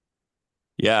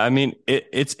 Yeah, I mean,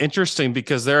 it's interesting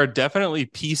because there are definitely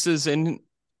pieces in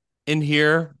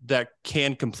here that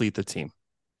can complete the team.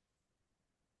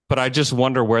 But I just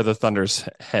wonder where the Thunder's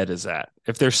head is at.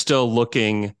 If they're still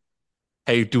looking,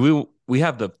 hey, do we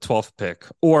have the 12th pick,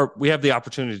 or we have the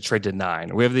opportunity to trade to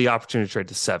 9, or we have the opportunity to trade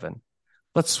to 7.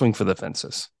 Let's swing for the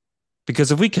fences.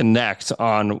 Because if we connect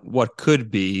on what could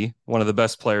be one of the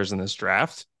best players in this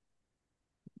draft,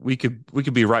 we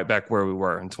could be right back where we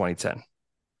were in 2010.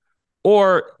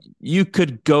 Or you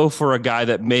could go for a guy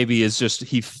that maybe is just,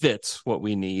 he fits what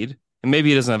we need, and maybe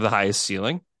he doesn't have the highest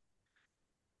ceiling.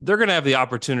 They're going to have the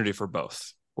opportunity for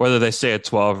both, whether they stay at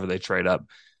 12 or they trade up.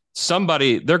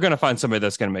 They're going to find somebody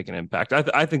that's going to make an impact.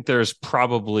 I think there's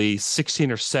probably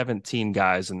 16 or 17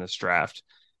 guys in this draft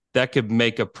that could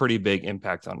make a pretty big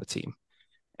impact on the team.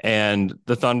 And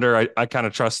the Thunder, I kind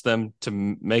of trust them to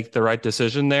make the right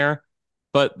decision there.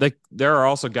 But there are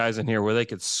also guys in here where they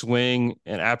could swing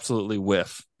and absolutely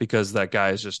whiff because that guy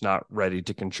is just not ready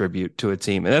to contribute to a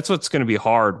team. And that's what's going to be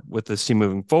hard with this team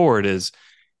moving forward is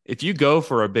if you go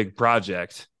for a big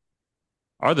project,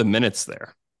 are the minutes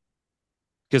there?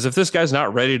 Because if this guy's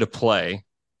not ready to play,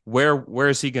 where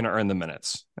is he going to earn the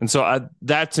minutes? And so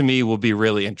that to me will be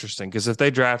really interesting because if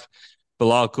they draft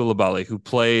Bilal Coulibaly, who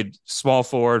played small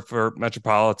forward for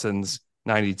Metropolitans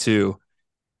 92,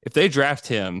 if they draft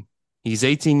him, he's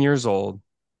 18 years old,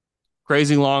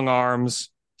 crazy long arms,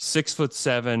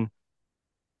 6'7",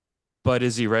 but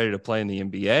is he ready to play in the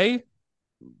NBA?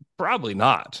 Probably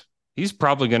not. He's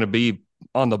probably going to be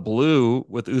on the blue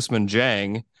with Ousmane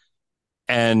Dieng,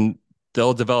 and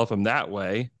they'll develop him that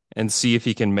way and see if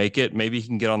he can make it. Maybe he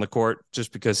can get on the court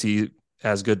just because he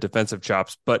has good defensive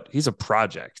chops, but he's a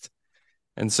project.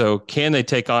 And so can they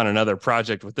take on another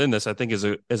project within this, I think is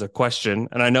a question.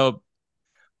 And I know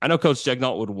Coach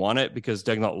Degnault would want it because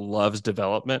Degnault loves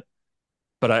development.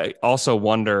 But I also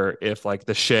wonder if like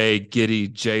the Shea,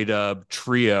 Giddey, J-Dub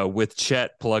trio with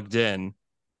Chet plugged in,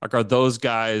 like are those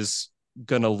guys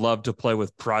going to love to play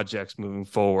with projects moving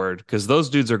forward? Because those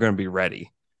dudes are going to be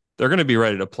ready. They're going to be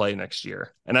ready to play next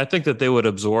year. And I think that they would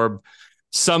absorb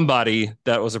somebody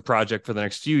that was a project for the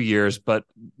next few years, but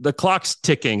the clock's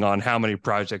ticking on how many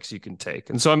projects you can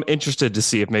take. And so I'm interested to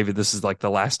see if maybe this is like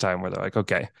the last time where they're like,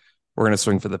 okay, we're going to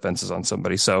swing for the fences on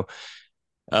somebody. So,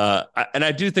 and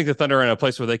I do think the Thunder are in a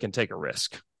place where they can take a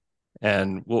risk,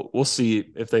 and we'll see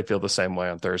if they feel the same way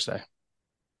on Thursday.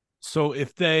 So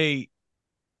if they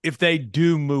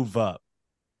do move up,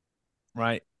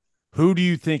 right, who do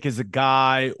you think is a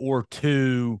guy or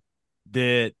two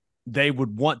that they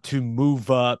would want to move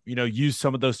up, use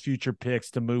some of those future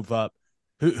picks to move up?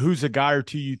 Who's a guy or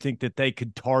two you think that they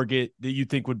could target that you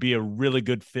think would be a really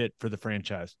good fit for the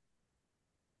franchise?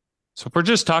 So if we're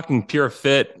just talking pure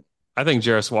fit, I think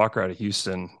Jarris Walker out of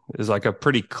Houston is like a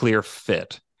pretty clear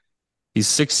fit. He's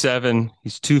 6'7",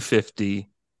 he's 250.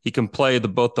 He can play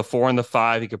both the 4 and the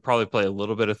 5. He could probably play a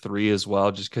little bit of 3 as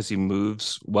well, just because he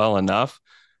moves well enough.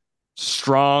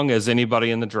 Strong as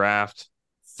anybody in the draft,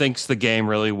 thinks the game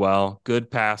really well, good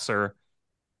passer,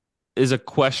 is a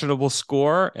questionable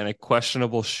scorer and a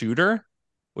questionable shooter,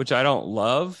 which I don't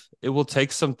love. It will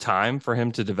take some time for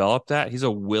him to develop that. He's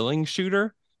a willing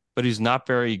shooter, but he's not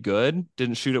very good.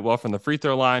 Didn't shoot it well from the free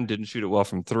throw line, didn't shoot it well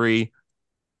from 3,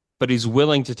 but he's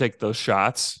willing to take those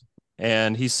shots.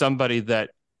 And he's somebody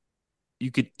that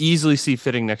you could easily see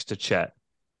fitting next to Chet.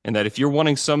 And that if you're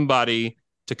wanting somebody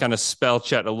to kind of spell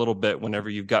Chet a little bit whenever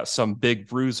you've got some big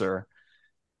bruiser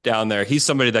down there, he's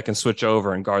somebody that can switch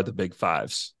over and guard the big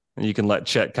 5s. And you can let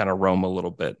Chet kind of roam a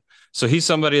little bit. So he's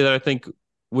somebody that I think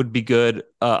would be good.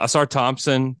 Asar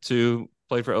Thompson, too,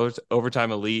 played for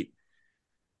Overtime Elite.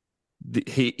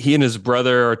 He and his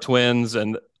brother are twins,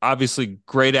 and obviously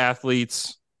great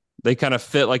athletes. They kind of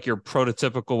fit like your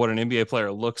prototypical what an NBA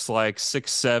player looks like.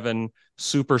 6'7",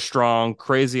 super strong,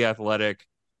 crazy athletic.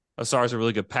 Asar's a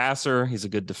really good passer. He's a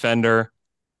good defender.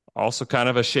 Also kind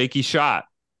of a shaky shot.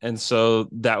 And so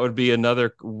that would be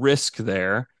another risk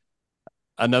there.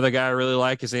 Another guy I really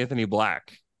like is Anthony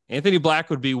Black. Anthony Black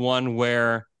would be one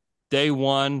where day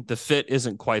one, the fit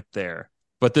isn't quite there.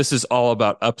 But this is all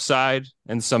about upside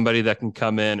and somebody that can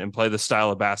come in and play the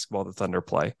style of basketball the Thunder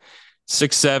play.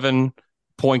 6'7",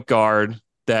 point guard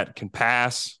that can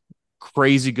pass,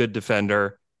 crazy good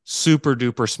defender, super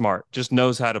duper smart, just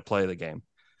knows how to play the game.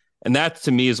 And that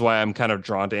to me is why I'm kind of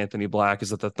drawn to Anthony Black, is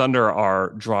that the Thunder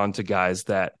are drawn to guys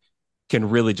that can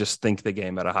really just think the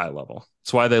game at a high level.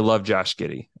 That's why they love Josh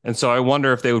Giddey. And so I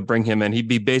wonder if they would bring him in. He'd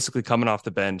be basically coming off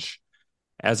the bench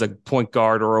as a point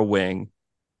guard or a wing,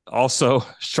 also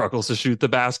struggles to shoot the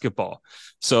basketball.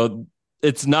 So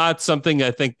it's not something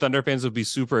I think Thunder fans would be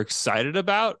super excited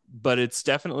about, but it's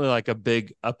definitely like a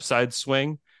big upside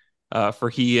swing for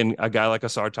he and a guy like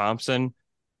Asar Thompson.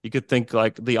 You could think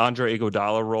like the Andre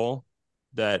Iguodala role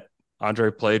that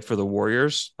Andre played for the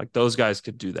Warriors. Like those guys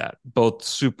could do that. Both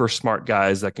super smart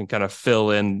guys that can kind of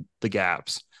fill in the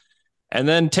gaps. And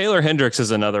then Taylor Hendricks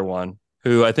is another one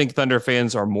who I think Thunder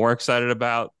fans are more excited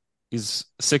about. He's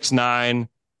 6'9",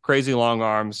 crazy long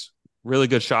arms, really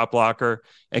good shot blocker,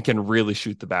 and can really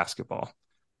shoot the basketball,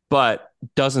 but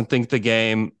doesn't think the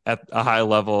game at a high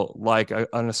level like an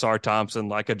Asar Thompson,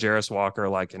 like a Jarris Walker,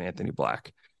 like an Anthony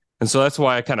Black. And so that's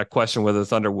why I kind of question whether the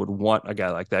Thunder would want a guy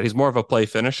like that. He's more of a play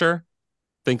finisher.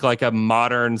 Think like a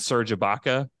modern Serge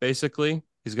Ibaka, basically.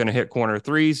 He's going to hit corner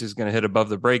threes. He's going to hit above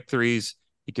the break threes.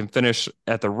 He can finish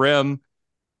at the rim.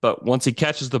 But once he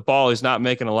catches the ball, he's not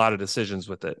making a lot of decisions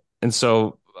with it. And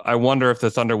so I wonder if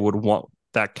the Thunder would want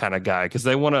that kind of guy, because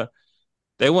they want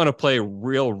to play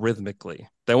real rhythmically.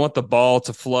 They want the ball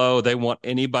to flow. They want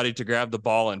anybody to grab the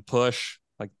ball and push.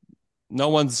 Like no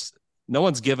one's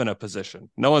given a position.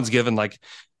 No one's given like,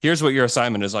 here's what your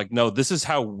assignment is. Like, no, this is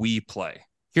how we play.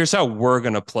 Here's how we're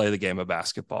going to play the game of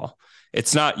basketball.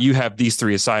 It's not you have these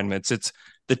 3 assignments. It's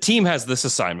the team has this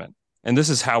assignment, and this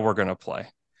is how we're going to play.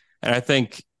 And I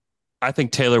think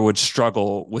Taylor would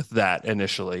struggle with that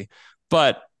initially,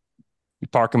 but you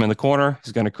park him in the corner,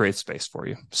 he's going to create space for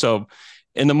you. So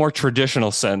in the more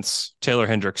traditional sense, Taylor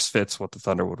Hendricks fits what the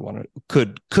Thunder would want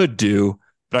to could do,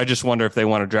 but I just wonder if they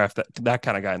want to draft that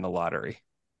kind of guy in the lottery.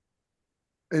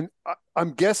 And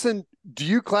I'm guessing, do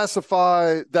you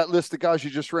classify that list of guys you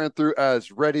just ran through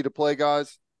as ready to play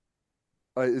guys?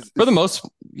 For the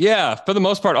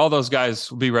most part, all those guys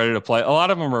will be ready to play. A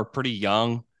lot of them are pretty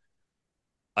young.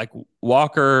 Like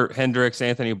Walker, Hendricks,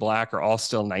 Anthony Black are all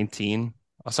still 19.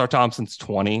 Asar Thompson's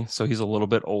 20, so he's a little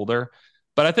bit older.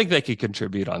 But I think they could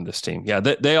contribute on this team. Yeah,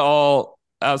 they all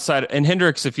outside. And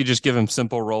Hendricks, if you just give him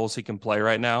simple roles, he can play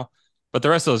right now. But the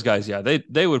rest of those guys, yeah,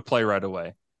 they would play right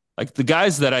away. Like the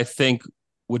guys that I think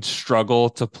would struggle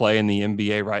to play in the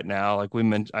NBA right now, like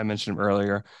I mentioned him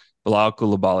earlier, Bilal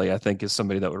Coulibaly, I think is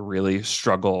somebody that would really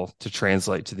struggle to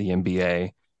translate to the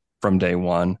NBA from day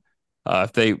one.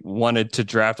 If they wanted to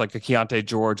draft like a Keontae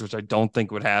George, which I don't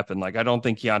think would happen, like I don't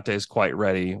think Keontae is quite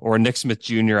ready, or Nick Smith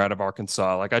Jr. out of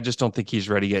Arkansas. Like I just don't think he's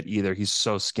ready yet either. He's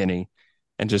so skinny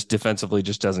and just defensively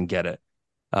just doesn't get it.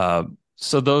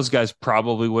 So those guys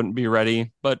probably wouldn't be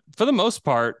ready. But for the most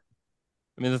part,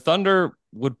 I mean, the Thunder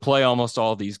would play almost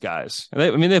all these guys.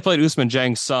 They played Ousmane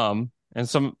Dieng some, and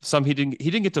some he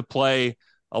didn't get to play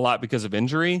a lot because of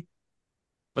injury,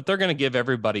 but they're going to give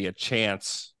everybody a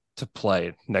chance to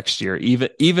play next year.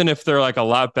 Even if they're like a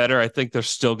lot better, I think they're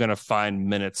still going to find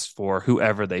minutes for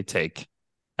whoever they take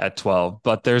at 12.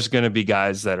 But there's going to be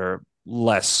guys that are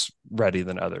less ready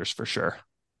than others for sure.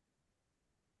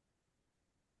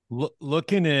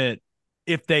 Looking at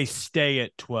if they stay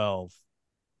at 12,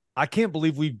 I can't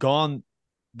believe we've gone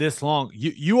this long.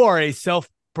 You are a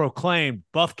self-proclaimed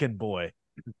Buffkin boy.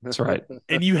 That's right.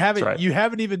 And you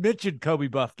haven't even mentioned Kobe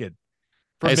Buffkin.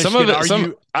 Hey, some of it.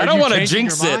 I don't want to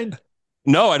jinx it.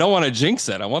 No, I don't want to jinx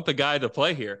it. I want the guy to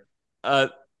play here.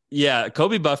 Yeah,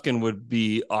 Kobe Buffkin would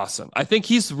be awesome. I think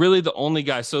he's really the only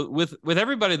guy. So with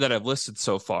everybody that I've listed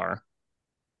so far,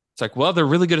 it's like, well, they're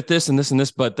really good at this and this and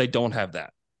this, but they don't have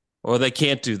that, or they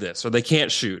can't do this, or they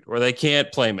can't shoot, or they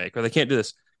can't play make, or they can't do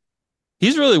this.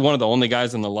 He's really one of the only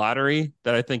guys in the lottery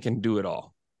that I think can do it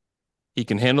all. He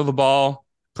can handle the ball,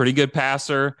 pretty good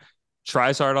passer,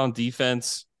 tries hard on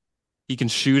defense. He can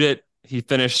shoot it. He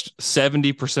finished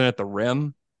 70% at the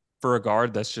rim for a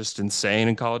guard. That's just insane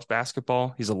in college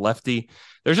basketball. He's a lefty.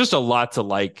 There's just a lot to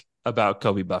like about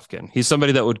Kobe Buffkin. He's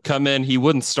somebody that would come in. He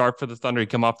wouldn't start for the Thunder. He'd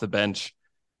come off the bench,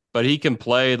 but he can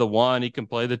play the 1. He can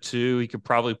play the 2. He could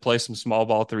probably play some small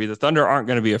ball 3. The Thunder aren't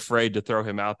going to be afraid to throw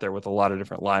him out there with a lot of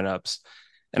different lineups.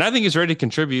 And I think he's ready to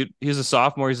contribute. He's a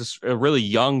sophomore. He's a really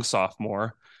young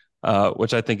sophomore,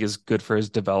 which I think is good for his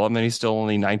development. He's still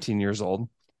only 19 years old.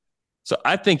 So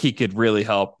I think he could really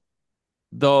help.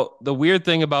 Though the weird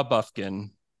thing about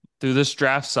Buffkin through this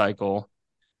draft cycle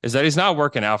is that he's not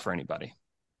working out for anybody.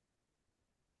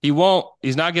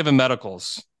 He's not giving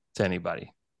medicals to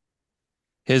anybody.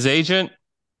 His agent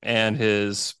and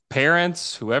his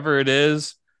parents, whoever it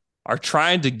is, are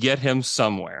trying to get him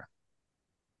somewhere.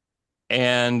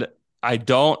 And I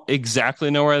don't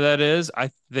exactly know where that is.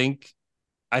 I think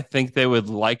they would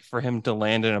like for him to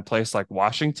land in a place like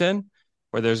Washington,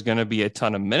 where there's going to be a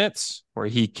ton of minutes, where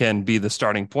he can be the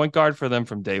starting point guard for them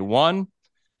from day one.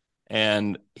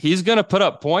 And he's going to put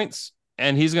up points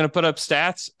and he's going to put up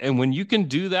stats. And when you can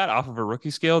do that off of a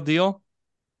rookie scale deal,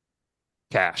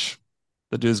 cash.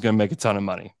 The dude's going to make a ton of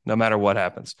money no matter what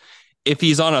happens. If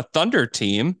he's on a Thunder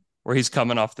team where he's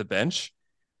coming off the bench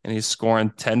and he's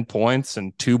scoring 10 points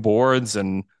and 2 boards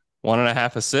and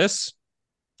 1.5 assists,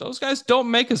 those guys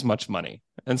don't make as much money.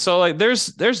 And so like there's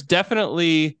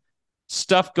definitely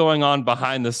stuff going on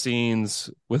behind the scenes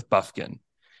with Buffkin.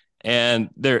 And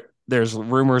there's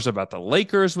rumors about the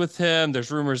Lakers with him.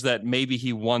 There's rumors that maybe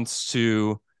he wants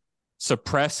to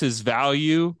suppress his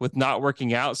value with not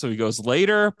working out, so he goes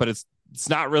later, but it's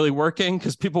not really working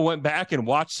because people went back and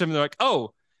watched him and they're like,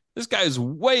 oh, this guy's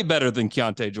way better than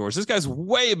Keontae George. This guy's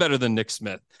way better than Nick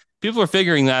Smith. People are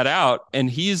figuring that out, and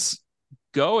he's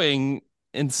going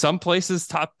in some places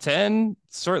top 10,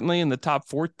 certainly in the top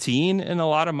 14 in a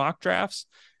lot of mock drafts.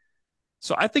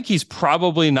 So I think he's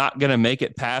probably not going to make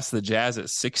it past the Jazz at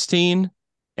 16.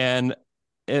 And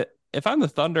if I'm the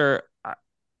Thunder,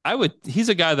 he's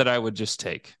a guy that I would just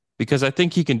take because I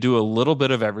think he can do a little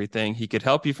bit of everything. He could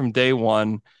help you from day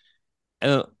one.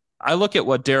 And I look at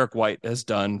what Derek White has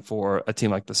done for a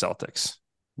team like the Celtics.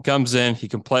 He comes in, he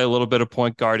can play a little bit of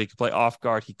point guard, he can play off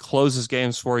guard, he closes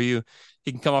games for you.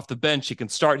 He can come off the bench, he can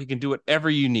start, he can do whatever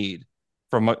you need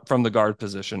from the guard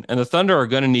position. And the Thunder are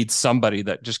going to need somebody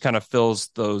that just kind of fills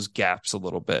those gaps a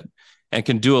little bit and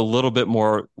can do a little bit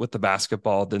more with the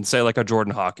basketball than say like a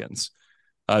Jordan Hawkins.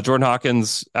 Jordan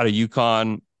Hawkins out of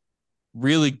UConn,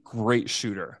 really great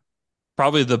shooter.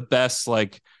 Probably the best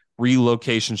like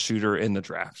relocation shooter in the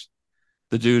draft.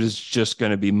 The dude is just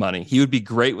going to be money. He would be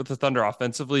great with the Thunder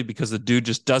offensively because the dude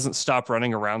just doesn't stop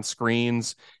running around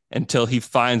screens until he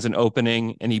finds an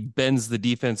opening, and he bends the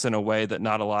defense in a way that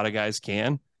not a lot of guys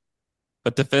can.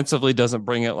 But defensively doesn't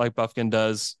bring it like Buffkin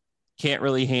does. Can't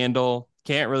really handle,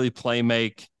 can't really play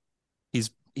make.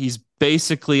 He's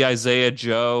basically Isaiah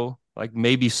Joe, like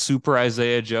maybe super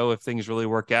Isaiah Joe if things really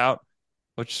work out,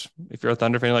 which if you're a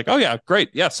Thunder fan, you're like, oh yeah, great.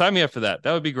 Yeah, sign me up for that.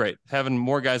 That would be great. Having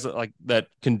more guys that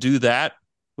can do that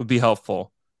would be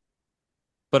helpful.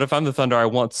 But if I'm the Thunder, I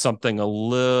want something a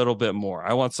little bit more.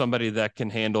 I want somebody that can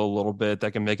handle a little bit,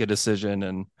 that can make a decision.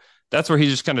 And that's where he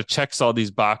just kind of checks all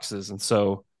these boxes. And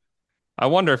so I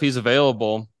wonder if he's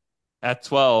available at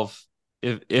 12,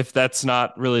 if that's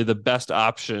not really the best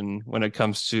option when it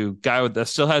comes to guy that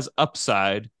still has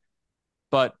upside,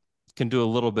 but can do a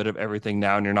little bit of everything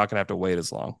now, and you're not going to have to wait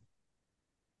as long.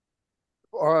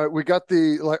 All right. We got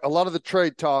a lot of the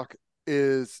trade talk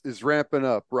is ramping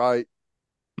up, right?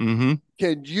 Mm-hmm.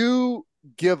 Can you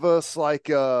give us like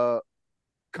a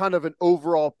kind of an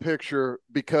overall picture,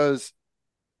 because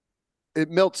it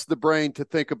melts the brain to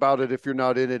think about it if you're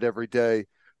not in it every day.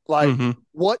 Like,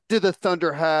 what do the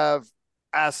Thunder have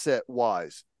asset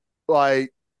wise?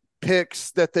 Like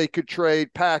picks that they could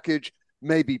trade, package,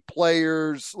 maybe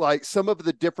players, like some of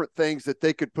the different things that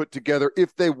they could put together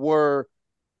if they were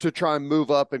to try and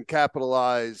move up and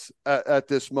capitalize at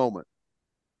this moment.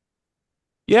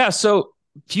 Yeah. So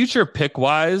future pick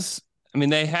wise, I mean,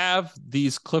 they have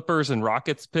these Clippers and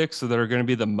Rockets picks that are going to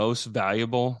be the most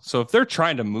valuable. So if they're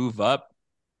trying to move up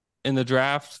in the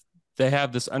draft, they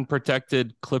have this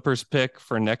unprotected Clippers pick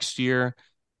for next year.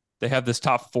 They have this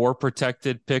top 4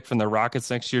 protected pick from the Rockets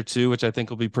next year too, which I think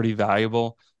will be pretty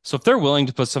valuable. So if they're willing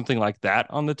to put something like that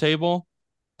on the table,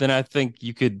 then I think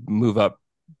you could move up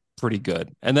pretty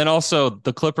good. And then also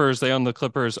the Clippers, they own the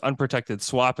Clippers unprotected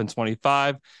swap in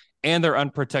 25 and their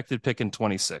unprotected pick in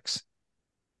 26.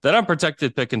 That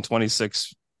unprotected pick in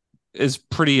 26 is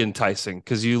pretty enticing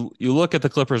because you look at the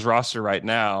Clippers roster right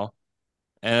now,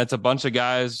 and it's a bunch of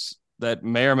guys that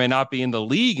may or may not be in the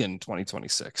league in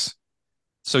 2026.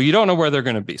 So you don't know where they're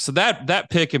going to be. So that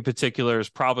pick in particular is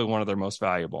probably one of their most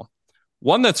valuable.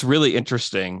 One that's really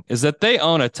interesting is that they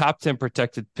own a top 10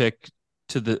 protected pick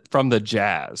from the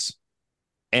Jazz.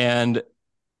 And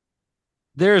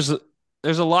there's a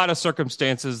lot of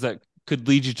circumstances that could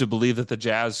lead you to believe that the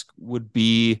Jazz would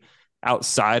be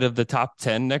outside of the top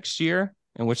 10 next year,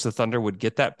 in which the Thunder would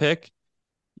get that pick.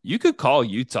 You could call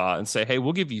Utah and say, hey,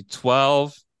 we'll give you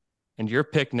 12 and your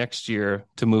pick next year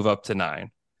to move up to 9,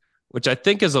 which I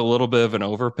think is a little bit of an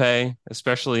overpay,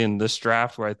 especially in this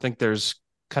draft where I think there's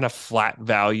kind of flat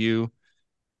value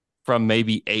from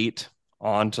maybe 8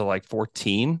 on to like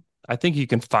 14. I think you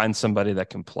can find somebody that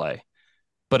can play.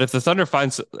 But if the Thunder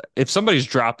if somebody's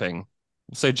dropping,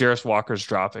 say Jarris Walker's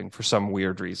dropping for some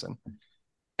weird reason,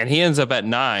 and he ends up at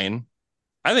 9,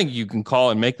 I think you can call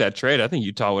and make that trade. I think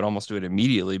Utah would almost do it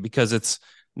immediately because it's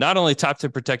not only top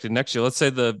 10 protected next year. Let's say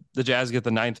the Jazz get the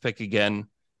 9th pick again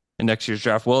in next year's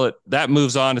draft. Well, that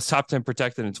moves on. It's top 10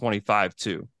 protected in 25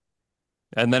 too.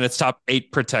 And then it's top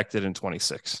 8 protected in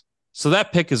 26. So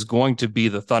that pick is going to be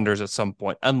the Thunder's at some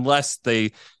point, unless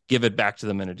they give it back to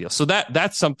them in a deal. So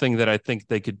that's something that I think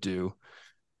they could do.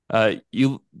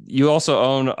 You also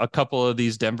own a couple of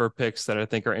these Denver picks that I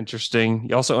think are interesting.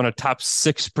 You also own a top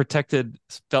 6 protected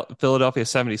Philadelphia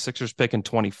 76ers pick in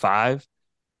 25.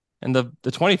 And the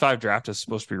 25 draft is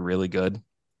supposed to be really good.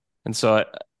 And so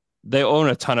they own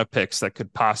a ton of picks that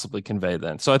could possibly convey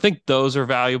then. So I think those are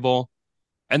valuable.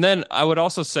 And then I would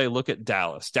also say, look at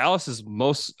Dallas. Dallas is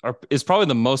probably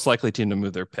the most likely team to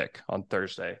move their pick on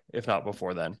Thursday, if not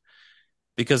before then,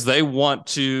 because they want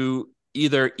to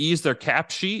either ease their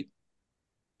cap sheet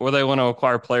or they want to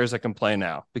acquire players that can play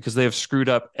now, because they have screwed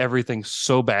up everything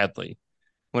so badly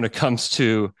when it comes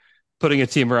to putting a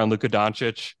team around Luka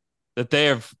Doncic that they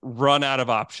have run out of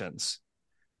options.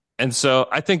 And so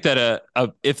I think that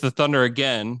if the Thunder,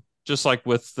 again, just like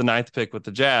with the 9th pick with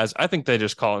the Jazz, I think they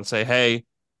just call and say, hey,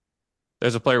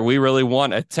 there's a player we really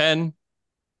want at 10.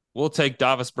 We'll take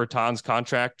Davis Bertans'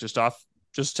 contract.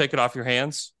 Just take it off your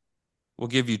hands. We'll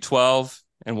give you 12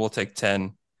 and we'll take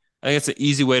 10. I think it's an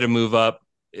easy way to move up.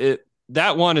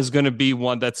 That one is going to be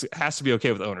one that has to be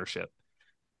okay with ownership.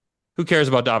 Who cares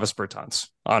about Davis Bertans,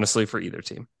 honestly, for either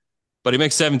team? But he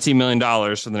makes $17 million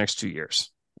for the next 2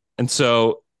 years. And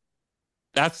so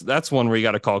that's one where you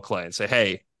got to call Clay and say,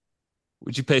 hey,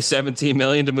 would you pay $17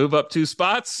 million to move up 2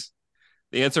 spots?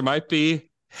 The answer might be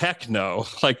heck no.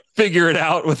 Like, figure it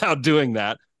out without doing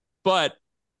that. But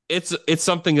it's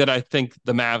something that I think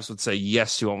the Mavs would say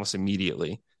yes to almost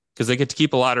immediately, because they get to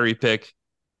keep a lottery pick.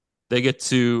 They get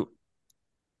to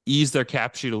ease their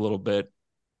cap sheet a little bit.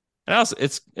 And also,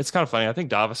 it's kind of funny. I think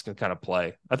Davis can kind of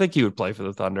play. I think he would play for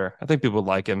the Thunder. I think people would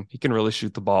like him. He can really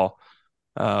shoot the ball.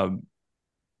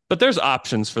 But there's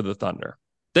options for the Thunder.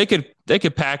 They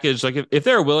could package, like if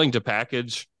they're willing to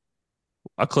package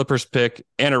a Clippers pick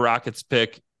and a Rockets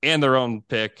pick and their own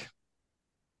pick,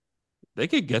 they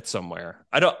could get somewhere.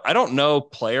 I don't know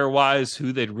player wise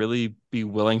who they'd really be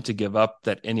willing to give up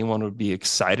that anyone would be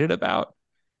excited about.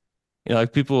 You know,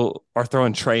 like people are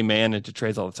throwing Trey Mann into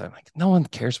trades all the time. Like, no one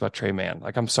cares about Trey Mann.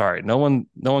 Like, I'm sorry. No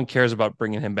one cares about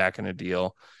bringing him back in a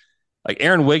deal. Like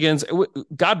Aaron Wiggins,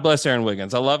 God bless Aaron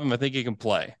Wiggins. I love him. I think he can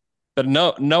play. But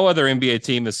no other NBA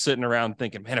team is sitting around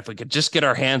thinking, man, if we could just get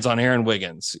our hands on Aaron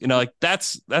Wiggins, you know, like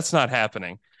that's not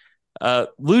happening.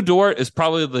 Lou Dort is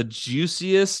probably the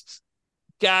juiciest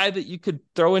guy that you could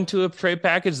throw into a trade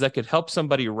package that could help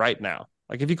somebody right now.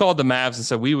 Like if you called the Mavs and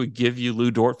said, we would give you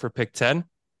Lou Dort for pick 10,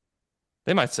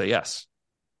 they might say yes.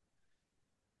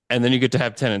 And then you get to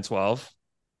have 10 and 12.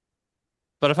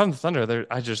 But if I'm the Thunder,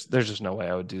 there's just no way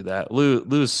I would do that. Lou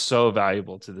is so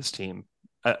valuable to this team.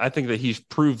 I think that he's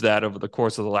proved that over the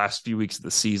course of the last few weeks of the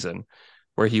season,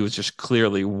 where he was just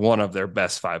clearly one of their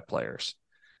best 5 players.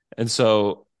 And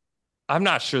so I'm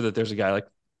not sure that there's a guy like,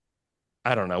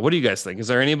 I don't know. What do you guys think? Is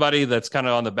there anybody that's kind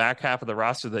of on the back half of the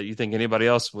roster that you think anybody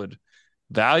else would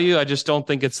value? I just don't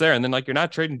think it's there. And then, like, you're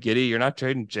not trading Giddey, you're not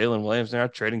trading Jalen Williams, you're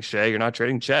not trading Shea, you're not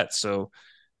trading Chet. So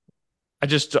I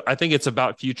think it's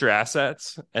about future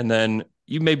assets. And then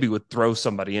you maybe would throw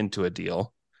somebody into a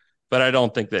deal, but I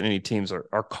don't think that any teams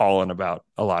are calling about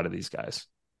a lot of these guys.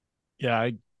 Yeah,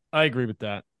 I agree with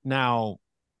that. Now,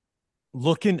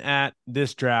 looking at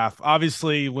this draft,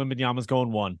 obviously Wembanyama's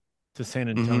going 1 to San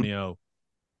Antonio.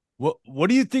 What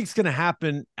do you think is going to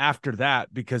happen after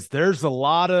that? Because there's a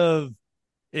lot of,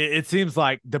 it seems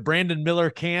like the Brandon Miller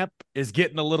camp is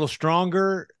getting a little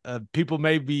stronger. People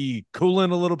may be cooling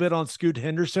a little bit on Scoot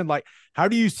Henderson. Like, how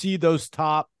do you see those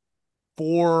top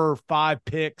 4 or 5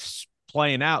 picks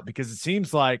playing out? Because it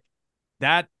seems like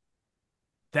that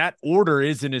order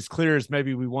isn't as clear as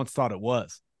maybe we once thought it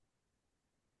was.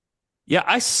 Yeah,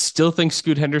 I still think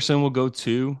Scoot Henderson will go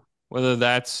 2, whether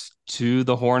that's to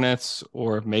the Hornets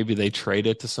or maybe they trade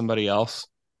it to somebody else.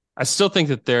 I still think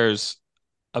that there's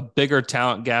a bigger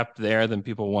talent gap there than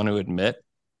people want to admit.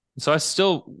 So I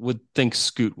still would think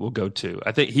Scoot will go 2.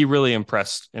 I think he really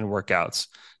impressed in workouts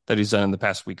that he's done in the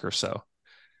past week or so.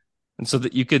 And so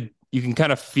that you can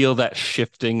kind of feel that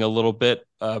shifting a little bit.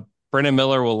 Brandon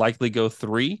Miller will likely go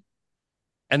 3.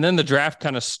 And then the draft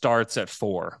kind of starts at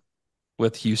 4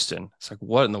 with Houston. It's like,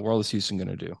 what in the world is Houston going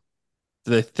to do?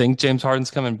 Do they think James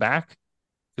Harden's coming back?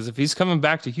 Because if he's coming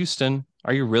back to Houston,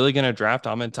 are you really going to draft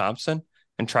Amen Thompson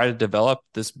and try to develop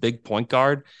this big point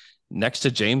guard next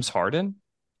to James Harden?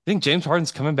 You think James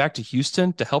Harden's coming back to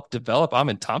Houston to help develop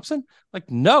Amen Thompson? Like,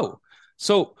 no.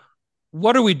 So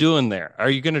what are we doing there? Are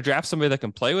you going to draft somebody that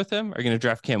can play with him? Are you going to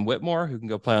draft Cam Whitmore, who can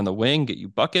go play on the wing, get you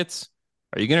buckets?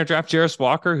 Are you going to draft Jarris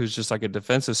Walker, who's just like a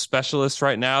defensive specialist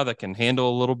right now that can handle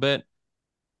a little bit?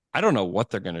 I don't know what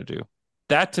they're going to do.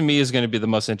 That to me is going to be the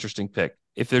most interesting pick.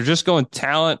 If they're just going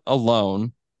talent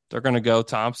alone, they're going to go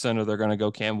Thompson or they're going to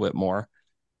go Cam Whitmore.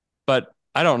 But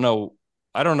I don't know.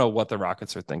 I don't know what the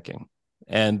Rockets are thinking.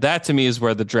 And that to me is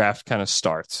where the draft kind of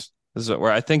starts. This is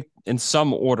where I think in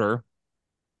some order,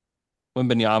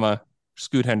 Wembanyama,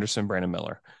 Scoot Henderson, Brandon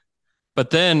Miller. But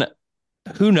then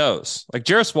who knows? Like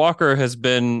Jarris Walker has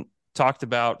been talked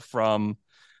about from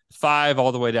 5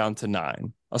 all the way down to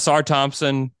 9. Asar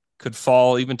Thompson could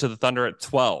fall even to the Thunder at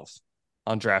 12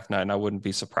 on draft night, and I wouldn't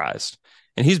be surprised.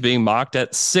 And he's being mocked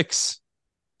at 6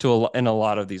 in a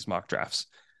lot of these mock drafts.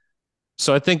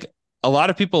 So I think a lot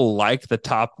of people like the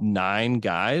top 9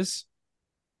 guys,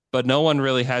 but no one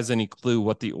really has any clue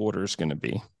what the order is going to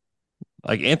be.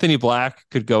 Like Anthony Black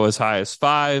could go as high as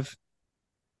 5.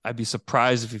 I'd be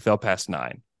surprised if he fell past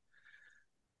 9.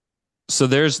 So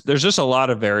there's just a lot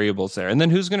of variables there. And then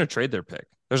who's going to trade their pick?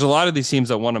 There's a lot of these teams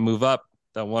that want to move up,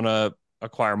 that want to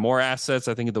acquire more assets.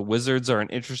 I think the Wizards are an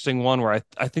interesting one where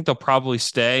I think they'll probably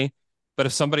stay. But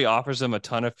if somebody offers them a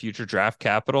ton of future draft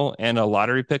capital and a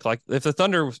lottery pick, like if the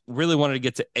Thunder really wanted to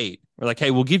get to 8, we're like,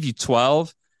 hey, we'll give you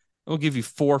 12. And we'll give you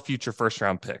 4 future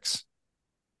first-round picks.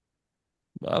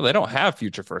 Well, they don't have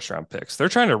future first-round picks. They're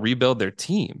trying to rebuild their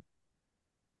team.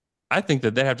 I think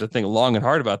that they have to think long and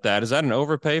hard about that. Is that an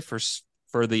overpay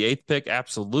for the 8th pick?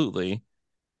 Absolutely.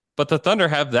 But the Thunder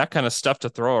have that kind of stuff to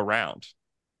throw around.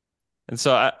 And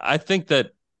so I think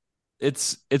that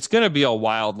it's going to be a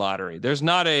wild lottery. There's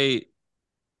not a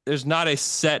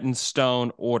set in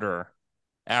stone order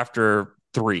after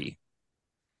 3.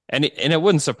 And it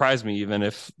wouldn't surprise me even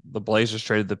if the Blazers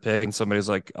traded the pick and somebody's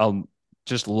like,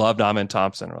 just loved Amen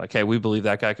Thompson. Or like, hey, we believe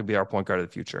that guy could be our point guard of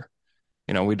the future.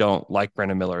 You know, we don't like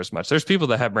Brandon Miller as much. There's people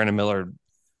that have Brandon Miller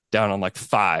down on like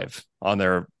 5 on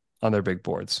their big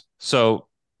boards. So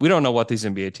we don't know what these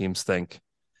NBA teams think.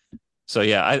 So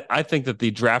yeah, I think that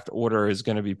the draft order is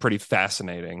going to be pretty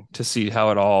fascinating to see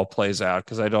how it all plays out,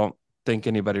 because I don't think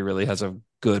anybody really has a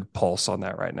good pulse on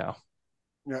that right now.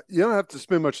 Yeah, you don't have to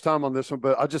spend much time on this one,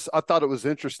 but I thought it was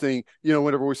interesting. You know,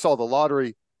 whenever we saw the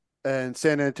lottery and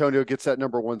San Antonio gets that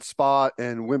number 1 spot,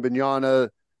 and Wembanyama,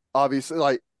 obviously,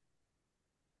 like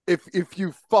if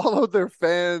you follow their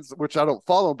fans, which I don't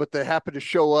follow, but they happen to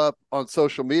show up on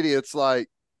social media, it's like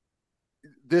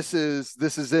this is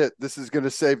it. This is going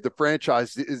to save the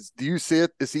franchise. Do you see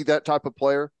it? Is he that type of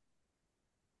player?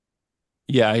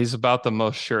 Yeah, he's about the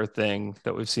most sure thing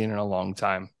that we've seen in a long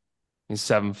time. He's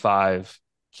 7'5",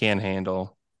 can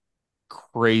handle,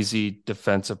 crazy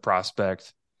defensive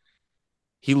prospect.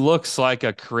 He looks like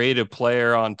a creative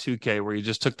player on 2K where you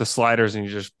just took the sliders and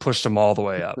you just pushed them all the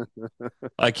way up.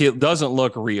 Like, it doesn't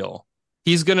look real.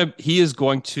 He is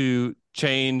going to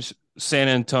change San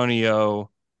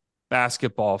Antonio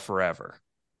basketball forever.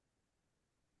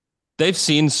 They've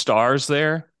seen stars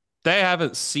there. They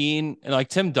haven't seen, and like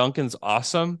Tim Duncan's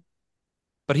awesome,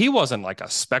 but he wasn't like a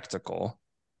spectacle.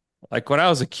 Like when I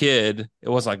was a kid, it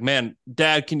was like, man,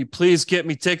 Dad, can you please get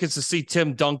me tickets to see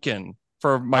Tim Duncan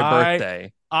for my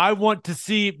birthday? I want to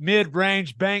see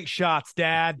mid-range bank shots,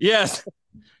 Dad. Yes.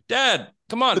 Dad,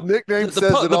 come on. The nickname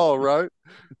says it all, right?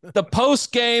 The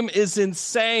post game is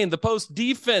insane. The post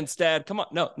defense, Dad, come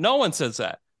on. No one says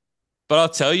that. But I'll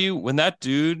tell you, when that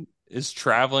dude is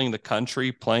traveling the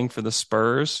country playing for the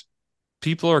Spurs,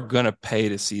 people are going to pay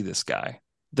to see this guy.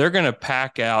 They're going to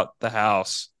pack out the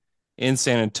house in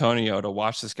San Antonio to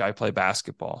watch this guy play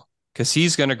basketball, because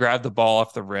he's going to grab the ball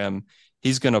off the rim.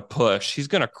 He's going to push. He's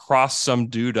going to cross some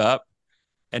dude up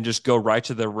and just go right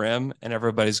to the rim. And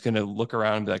everybody's going to look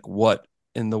around and be like, what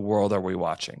in the world are we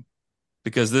watching?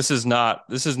 Because this is not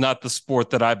the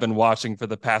sport that I've been watching for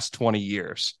the past 20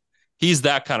 years. He's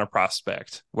that kind of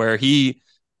prospect where he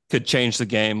could change the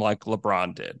game like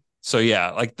LeBron did. So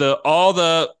yeah, like all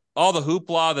the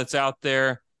hoopla that's out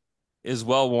there is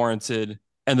well warranted.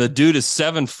 And the dude is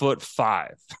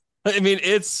 7'5". I mean,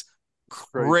 it's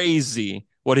crazy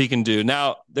what he can do.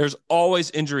 Now, there's always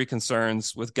injury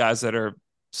concerns with guys that are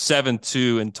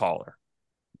 7'2" and taller.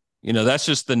 You know, that's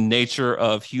just the nature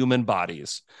of human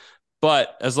bodies.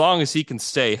 But as long as he can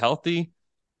stay healthy,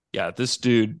 yeah, this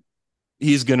dude,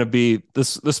 he's going to be the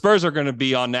Spurs are going to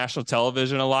be on national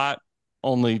television a lot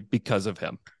only because of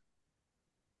him.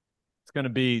 It's going to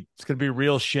be a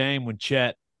real shame when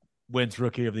Chet wins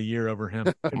Rookie of the Year over him.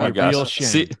 Oh my gosh. Real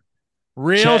shame.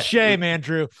 Chet, shame,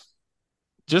 Andrew.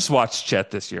 Just watch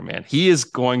Chet this year, man. He is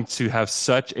going to have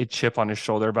such a chip on his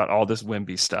shoulder about all this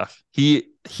Wemby stuff. He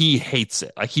he hates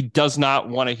it. Like, he does not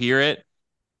want to hear it.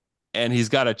 And he's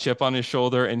got a chip on his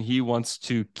shoulder and he wants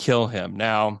to kill him.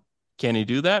 Now, can he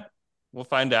do that? We'll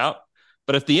find out.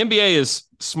 But if the NBA is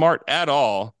smart at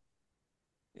all,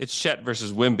 it's Chet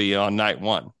versus Wemby on night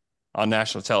one on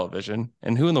national television.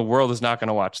 And who in the world is not going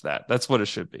to watch that? That's what it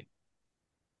should be.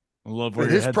 I love where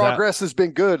his progress has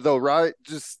been good, though, right?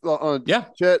 Just on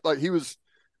Chet, like he was,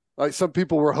 like some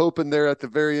people were hoping there at the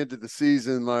very end of the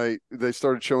season, like they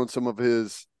started showing some of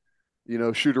his,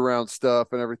 shoot around stuff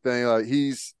and everything. Like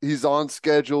he's on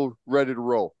schedule, ready to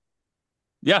roll.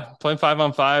 Yeah, playing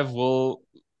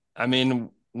 5-on-5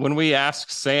 when we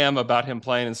asked Sam about him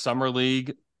playing in summer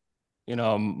league,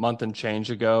 a month and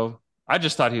change ago, I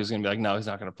just thought he was going to be like, no, he's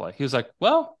not going to play. He was like,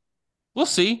 well, we'll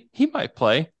see. He might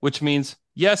play, which means,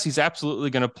 yes, he's absolutely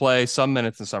going to play some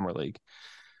minutes in summer league.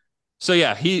 So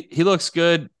yeah, he looks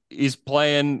good. He's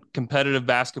playing competitive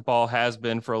basketball, has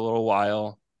been for a little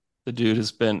while. The dude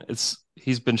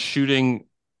he's been shooting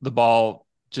the ball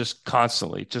just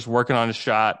constantly, just working on his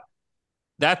shot.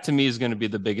 That to me is going to be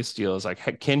the biggest deal, is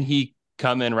like, can he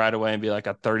come in right away and be like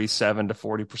a 37 to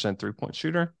 40% 3-point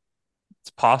shooter?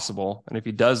 It's possible. And if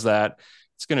he does that,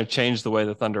 it's going to change the way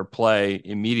the Thunder play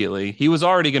immediately. He was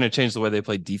already going to change the way they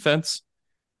play defense.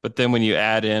 But then when you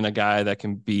add in a guy that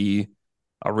can be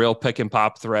a real pick and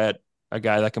pop threat, a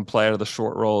guy that can play out of the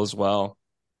short roll as well,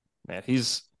 man,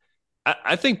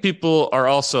 I think people are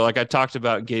also, like I talked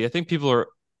about Giddy, I think people are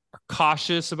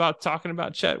cautious about talking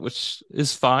about Chet, which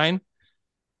is fine.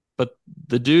 But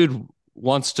the dude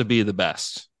wants to be the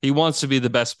best. He wants to be the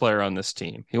best player on this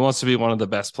team. He wants to be one of the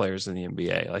best players in the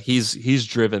NBA. Like he's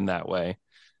driven that way.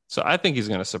 So I think he's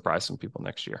going to surprise some people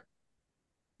next year.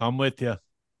 I'm with you.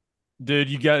 Dude,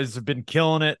 you guys have been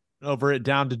killing it over at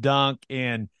Down to Dunk.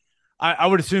 And I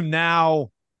would assume now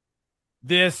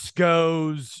this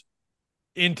goes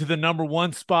into the number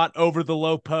one spot over the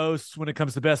Low Post when it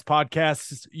comes to best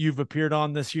podcasts you've appeared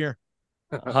on this year.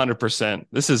 100%.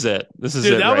 This is it. This is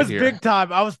Dude, it. That right was here. Big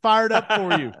time. I was fired up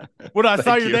for you. When I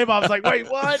saw your name, I was like,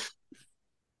 wait, what?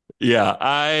 Yeah,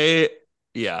 I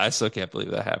still can't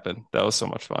believe that happened. That was so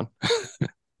much fun.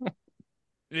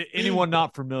 Anyone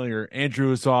not familiar,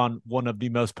 Andrew is on one of the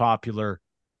most popular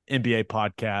NBA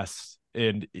podcasts.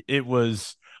 And it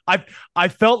was, I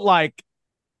felt like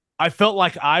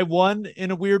I won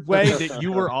in a weird way that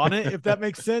you were on it, if that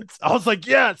makes sense. I was like,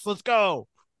 yes, let's go.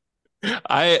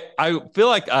 I feel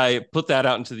like I put that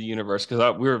out into the universe because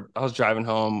I was driving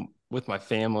home with my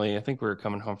family. I think we were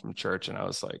coming home from church, and I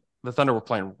was like, the Thunder were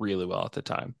playing really well at the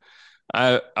time.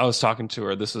 I was talking to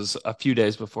her. This was a few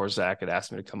days before Zach had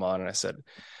asked me to come on, and I said,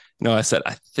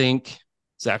 I think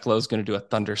Zach Lowe's going to do a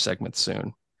Thunder segment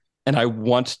soon, and I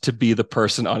want to be the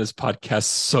person on his podcast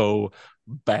so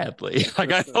badly.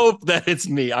 Like, I hope that it's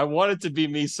me. I want it to be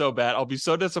me so bad. I'll be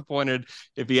so disappointed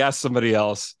if he asks somebody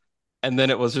else. And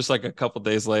then it was just like a couple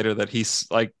days later that he's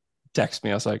like texted me.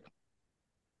 I was like,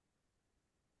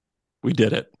 we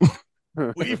did it.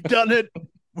 We've done it.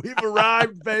 We've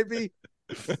arrived, baby.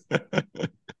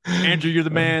 Andrew, you're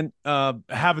the man.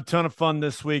 Have a ton of fun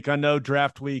this week. I know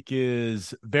draft week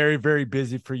is very, very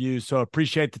busy for you. So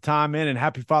appreciate the time in, and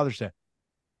happy Father's Day.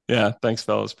 Yeah. Thanks,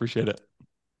 fellas. Appreciate it.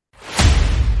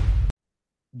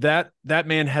 That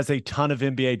man has a ton of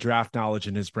NBA draft knowledge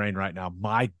in his brain right now.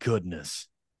 My goodness.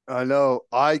 I know.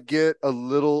 I get a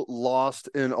little lost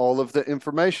in all of the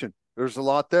information. There's a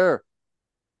lot there.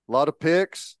 A lot of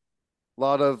picks, a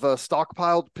lot of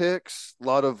stockpiled picks, a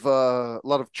lot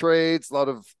of trades,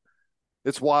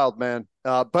 it's wild, man.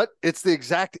 But it's the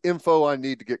exact info I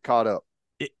need to get caught up.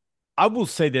 I will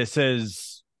say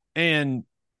this and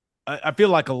I feel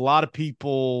like a lot of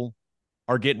people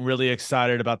are getting really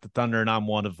excited about the Thunder, and I'm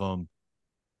one of them.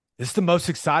 This is the most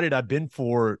excited I've been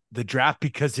for the draft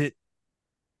because it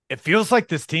feels like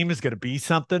this team is going to be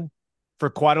something for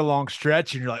quite a long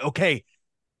stretch. And you're like, okay,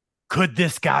 could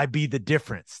this guy be the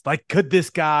difference? Like, could this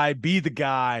guy be the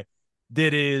guy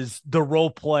that is the role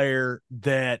player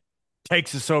that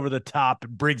takes us over the top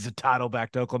and brings the title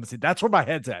back to Oklahoma City? That's where my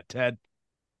head's at, Ted.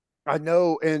 I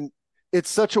know. And it's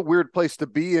such a weird place to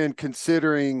be in,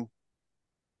 considering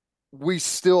we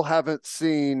still haven't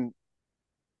seen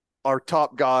our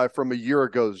top guy from a year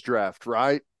ago's draft,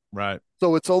 right? Right.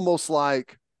 So it's almost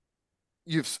like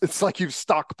you've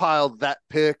stockpiled that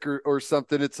pick or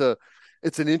something. It's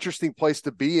an interesting place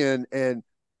to be in. And,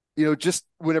 just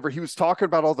whenever he was talking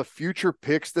about all the future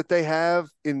picks that they have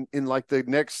in like the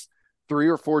next 3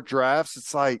 or 4 drafts,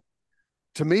 it's like,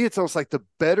 to me, it's almost like the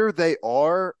better they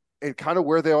are and kind of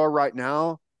where they are right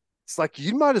now, it's like,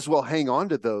 you might as well hang on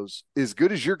to those. As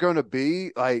good as you're going to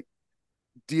be, like,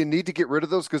 do you need to get rid of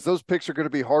those? Because those picks are going to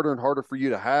be harder and harder for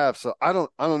you to have. So I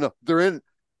don't know. They're in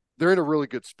they're in a really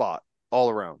good spot all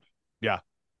around. Yeah.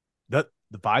 The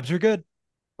vibes are good.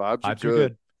 Vibes are Vibes are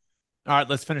good. good. All right,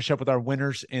 let's finish up with our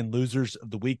winners and losers of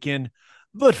the weekend.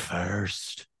 But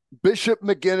first, Bishop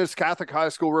McGinnis Catholic High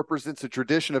School represents a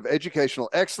tradition of educational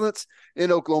excellence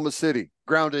in Oklahoma City.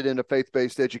 Grounded in a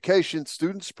faith-based education,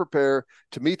 students prepare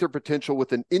to meet their potential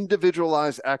with an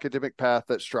individualized academic path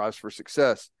that strives for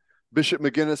success. Bishop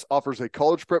McGinnis offers a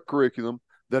college prep curriculum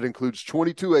that includes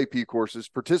 22 AP courses,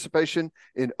 participation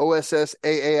in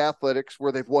OSSAA athletics,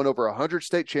 where they've won over 100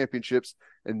 state championships,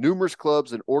 and numerous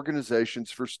clubs and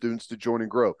organizations for students to join and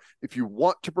grow. If you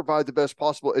want to provide the best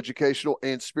possible educational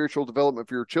and spiritual development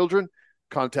for your children,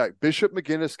 contact Bishop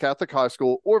McGinnis Catholic High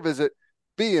School or visit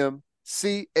bmchs.org.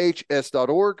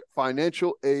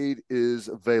 Financial aid is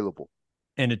available.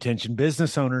 and attention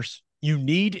business owners, you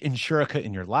need Insurica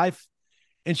in your life.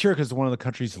 Insurica is one of the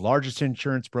country's largest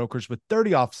insurance brokers with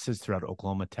 30 offices throughout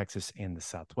Oklahoma, Texas, and the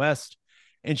Southwest.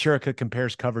 Insurica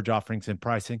compares coverage offerings and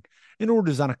pricing in order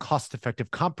to design a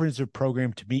cost-effective, comprehensive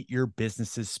program to meet your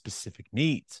business's specific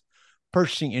needs.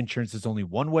 Purchasing insurance is only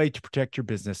one way to protect your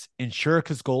business.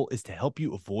 Insurica's goal is to help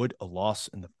you avoid a loss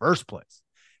in the first place.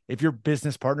 If your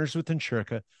business partners with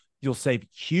Insurica, you'll save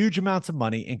huge amounts of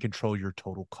money and control your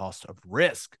total cost of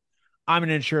risk. I'm an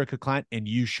Insurica client, and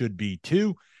you should be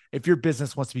too. If your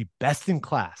business wants to be best in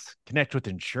class, connect with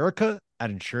Insurica at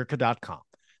insurica.com.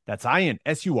 That's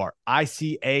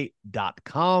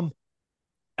INSURICA.com.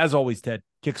 As always, Ted,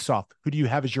 kick us off. Who do you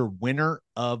have as your winner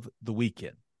of the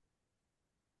weekend?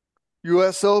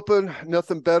 U.S. Open,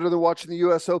 nothing better than watching the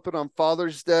U.S. Open on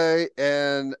Father's Day.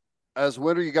 And as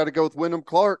winner, you got to go with Wyndham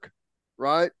Clark,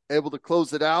 right? Able to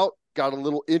close it out. Got a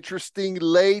little interesting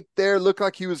late there. Looked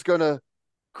like he was going to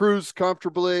cruise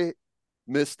comfortably.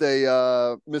 Missed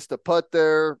a putt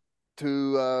there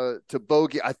to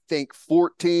bogey, I think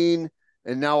 14.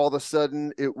 And now all of a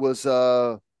sudden it was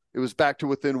back to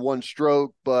within one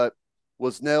stroke, but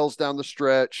was nails down the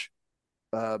stretch.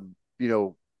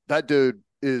 That dude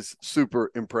is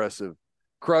super impressive.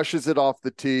 Crushes it off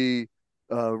the tee.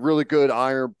 Really good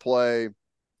iron play.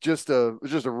 Just a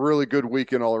really good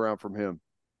weekend all around from him.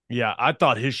 Yeah, I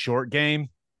thought his short game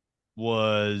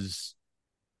was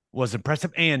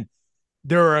impressive. And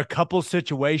there are a couple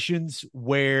situations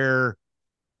where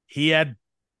he had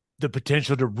the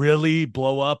potential to really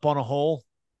blow up on a hole.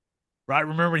 Right?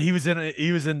 Remember, he was in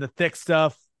the thick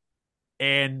stuff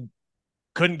and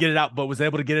couldn't get it out, but was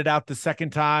able to get it out the second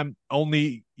time.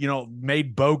 Only,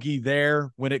 made bogey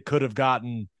there when it could have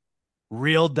gotten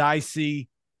real dicey.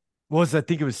 I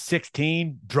think it was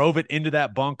 16, drove it into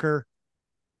that bunker,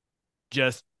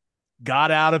 just got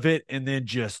out of it, and then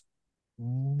just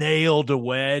nailed a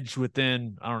wedge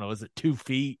within, I don't know, is it 2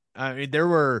 feet? I mean, there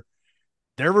were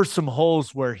some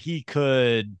holes where he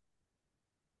could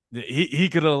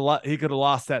have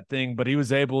lost that thing, but he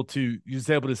was able to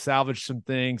salvage some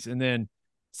things. And then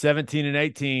 17 and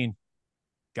 18,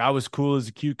 guy was cool as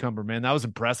a cucumber, man. That was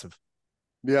impressive.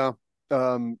 Yeah.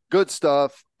 Good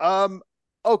stuff.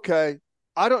 Okay.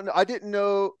 I didn't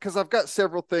know, because I've got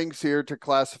several things here to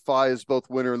classify as both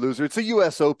winner and loser. It's a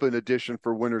U.S. Open edition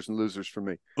for winners and losers for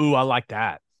me. Ooh, I like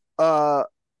that.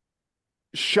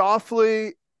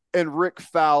 Schauffele and Rick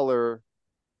Fowler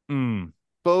Mm.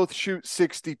 both shoot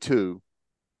 62.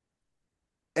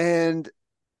 And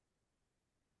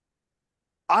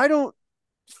I don't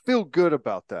feel good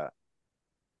about that.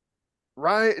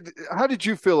 Right? How did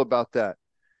you feel about that?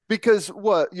 Because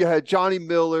you had Johnny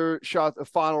Miller shot the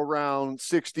final round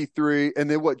 63, and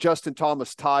then Justin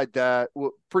Thomas tied that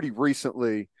pretty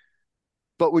recently.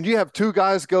 But when you have two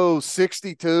guys go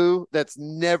 62, that's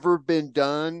never been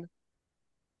done.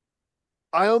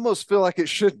 I almost feel like it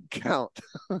shouldn't count.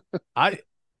 I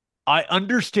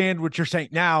understand what you're saying.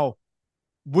 Now,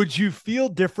 would you feel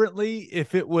differently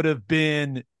if it would have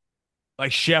been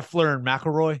like Scheffler and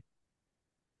McIlroy?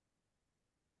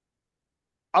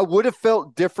 I would have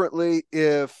felt differently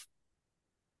if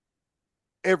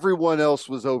everyone else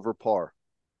was over par.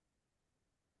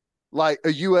 Like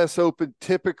a U.S. Open,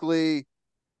 typically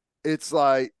it's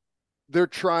like they're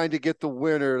trying to get the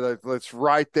winner that's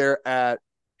right there at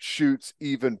shoots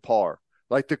even par.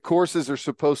 Like the courses are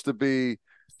supposed to be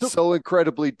so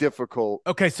incredibly difficult.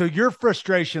 Okay, so your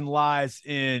frustration lies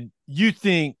in you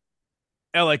think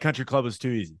LA Country Club was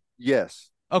too easy. Yes.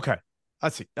 Okay, I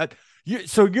see that.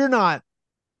 So you're not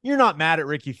mad at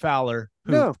Ricky Fowler.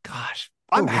 No, gosh,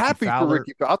 I'm happy for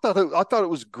Ricky. I thought it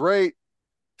was great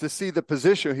to see the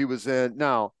position he was in.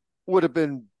 Now, would have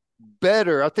been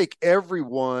better. I think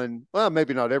everyone, well,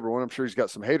 maybe not everyone. I'm sure he's got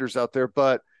some haters out there,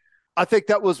 but I think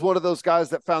that was one of those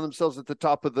guys that found themselves at the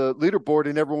top of the leaderboard,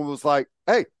 and everyone was like,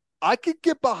 "Hey, I could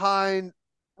get behind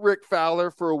Rick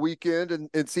Fowler for a weekend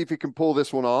and see if he can pull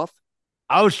this one off.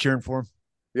 I was cheering for him.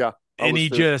 Yeah. And he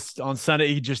just on Sunday,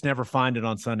 he just never find it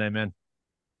on Sunday, man.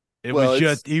 He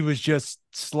was just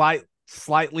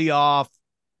slightly off.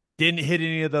 Didn't hit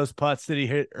any of those putts that he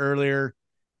hit earlier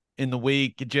in the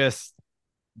week. It just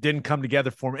didn't come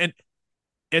together for him. And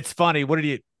it's funny.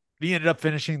 He ended up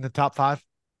finishing the top 5.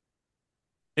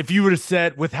 If you would have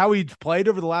said with how he's played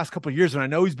over the last couple of years, and I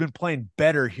know he's been playing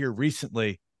better here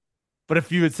recently, but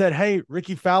if you had said, hey,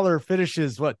 Ricky Fowler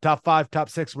finishes top 5, top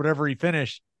 6, whatever he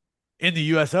finished in the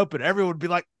US Open, everyone would be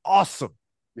like, awesome.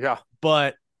 Yeah.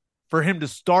 But for him to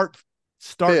start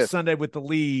Fifth. Sunday with the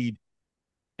lead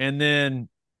and then,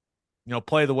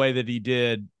 play the way that he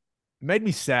did, it made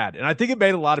me sad. And I think it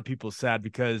made a lot of people sad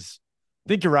because I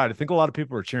think you're right. I think a lot of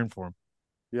people are cheering for him.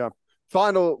 Yeah.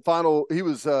 Final, he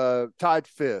was tied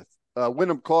 5th.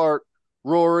 Wyndham Clark,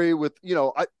 Rory with,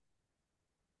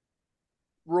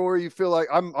 Rory, you feel like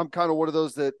I'm kind of one of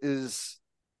those that is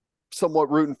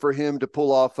somewhat rooting for him to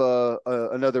pull off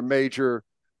another major.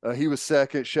 He was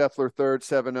 2nd, Scheffler 3rd,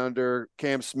 7 under,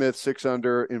 Cam Smith 6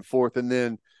 under in 4th, and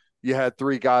then you had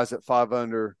 3 guys at 5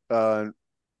 under.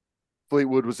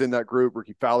 Fleetwood was in that group.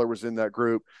 Ricky Fowler was in that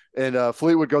group, and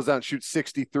Fleetwood goes out and shoots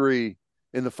 63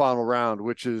 in the final round,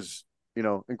 which is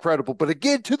incredible. But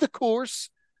again, to the course,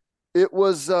 it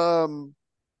was the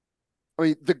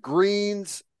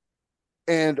greens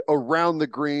and around the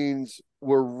greens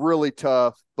were really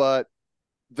tough, but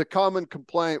the common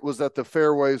complaint was that the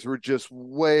fairways were just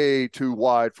way too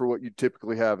wide for what you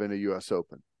typically have in a US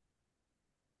Open.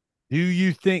 Do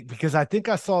you think, because I think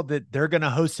I saw that they're going to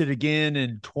host it again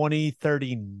in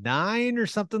 2039 or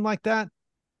something like that.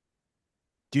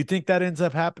 Do you think that ends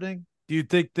up happening? Do you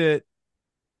think that,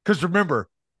 because remember,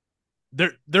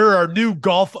 there are new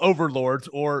golf overlords,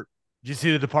 or do you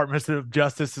see the Department of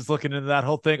Justice is looking into that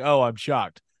whole thing? Oh, I'm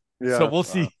shocked. Yeah. So we'll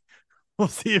see. We'll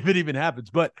see if it even happens.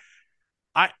 But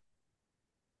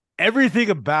everything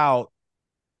about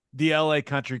the LA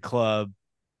Country Club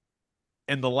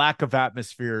and the lack of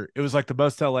atmosphere, it was like the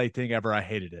most LA thing ever. I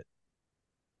hated it.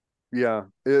 Yeah.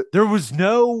 There was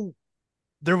no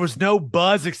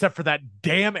buzz except for that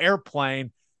damn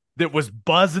airplane that was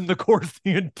buzzing the course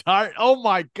the entire. Oh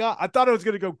my God. I thought it was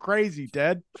going to go crazy,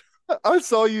 Ted. I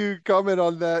saw you comment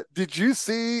on that. Did you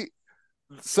see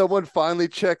someone finally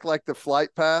check like the flight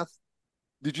path?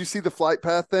 Did you see the flight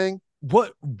path thing?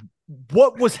 What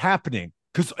was happening?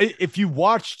 Because if you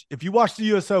watched the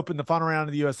US Open, the final round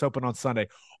of the US Open on Sunday,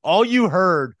 all you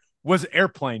heard was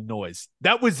airplane noise.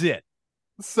 That was it.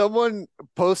 Someone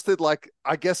posted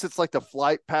I guess it's like the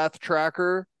flight path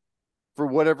tracker for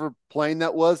whatever plane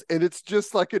that was, and it's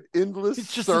just like an endless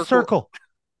It's just circle. a circle.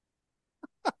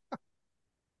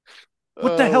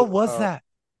 What the hell was that?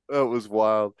 It was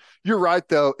wild. You're right,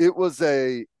 though. It was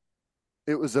a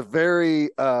very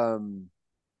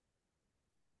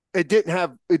it didn't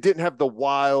have the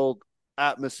wild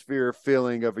atmosphere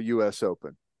feeling of a US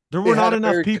Open. There were not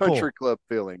enough people. Country club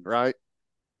feeling, right?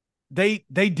 They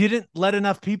didn't let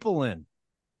enough people in.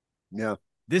 Yeah.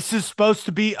 This is supposed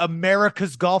to be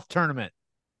America's golf tournament.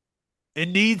 It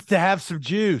needs to have some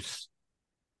juice.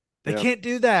 They can't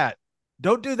do that.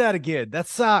 Don't do that again. That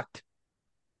sucked.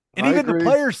 And even the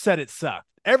players said it sucked.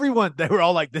 Everyone, they were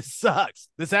all like, this sucks.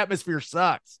 This atmosphere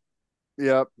sucks.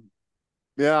 Yep.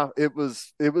 Yeah, it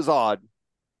was odd.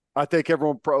 I think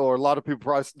everyone, or a lot of people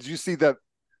probably, did you see that,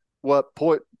 what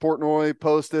Portnoy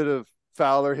posted of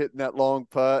Fowler hitting that long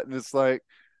putt? And it's like,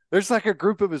 there's like a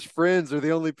group of his friends are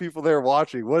the only people there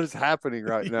watching. What is happening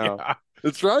right now? Yeah.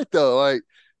 It's right, though. Like,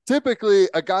 typically,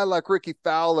 a guy like Ricky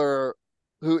Fowler,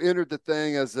 who entered the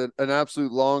thing as an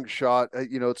absolute long shot,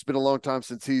 it's been a long time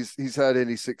since he's had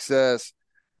any success,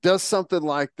 does something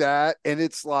like that, and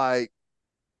it's like,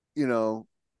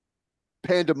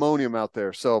 pandemonium out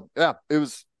there. So, yeah,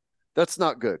 that's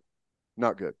not good.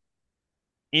 Not good.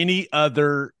 Any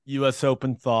other US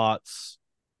Open thoughts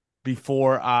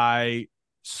before I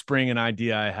spring an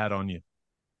idea I had on you?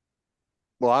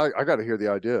 Well, I got to hear the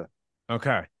idea.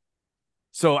 Okay.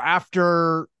 So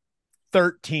after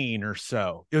 13 or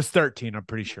so, it was 13, I'm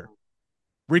pretty sure,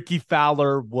 Ricky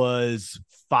Fowler was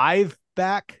 5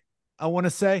 back, I want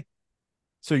to say.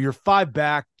 So you're 5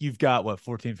 back. You've got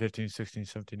 14, 15, 16,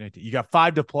 17, 18. You got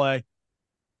 5 to play.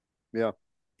 Yeah.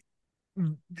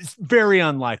 It's very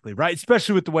unlikely, right?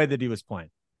 Especially with the way that he was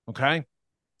playing. Okay.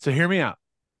 So hear me out.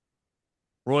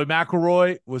 Roy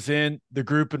McIlroy was in the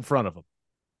group in front of him.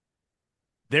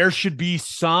 There should be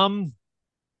some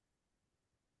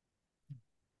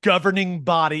governing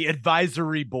body,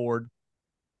 advisory board,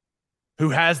 who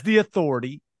has the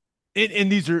authority.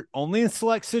 And these are only in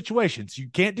select situations. You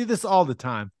can't do this all the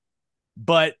time.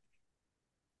 But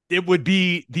it would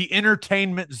be the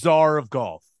entertainment czar of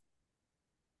golf,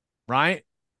 right?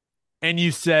 And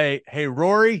you say, hey,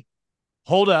 Rory,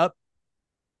 hold up.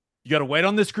 You got to wait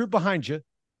on this group behind you,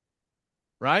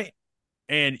 right?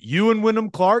 And you and Wyndham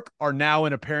Clark are now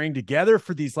in a pairing together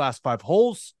for these last 5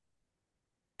 holes.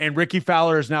 And Ricky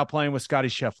Fowler is now playing with Scotty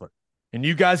Scheffler. And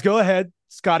you guys go ahead.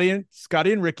 Scotty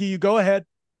and Ricky, you go ahead.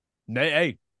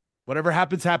 Hey, whatever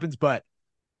happens, happens. But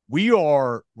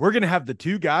we're going to have the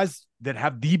 2 guys that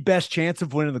have the best chance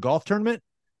of winning the golf tournament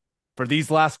for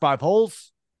these last 5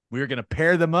 holes. We're going to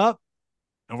pair them up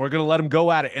and we're going to let them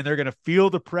go at it. And they're going to feel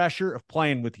the pressure of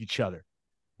playing with each other.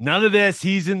 None of this.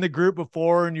 He's in the group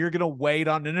before and you're going to wait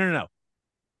on. No.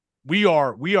 We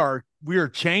are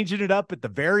changing it up at the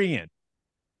very end.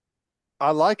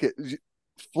 I like it.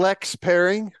 Flex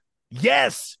pairing.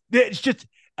 Yes. It's just,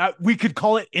 we could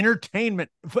call it entertainment,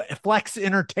 flex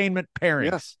entertainment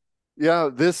pairings. Yeah.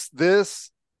 This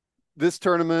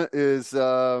tournament is,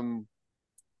 you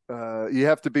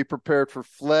have to be prepared for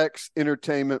flex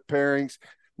entertainment pairings.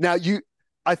 Now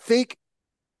I think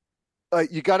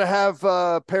you got to have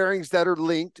pairings that are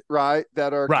linked, right?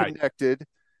 That are connected.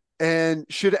 And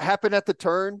should it happen at the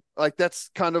turn? Like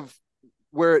that's kind of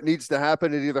where it needs to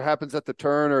happen. It either happens at the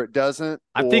turn or it doesn't.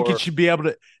 I think it should be able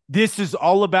to. This is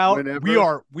all about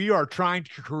whenever. we are trying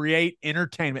to create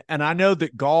entertainment. And I know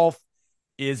that golf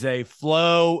is a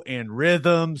flow and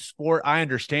rhythm sport. I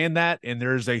understand that. And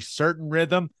there's a certain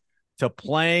rhythm to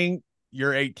playing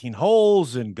your 18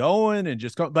 holes and going and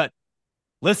just going. But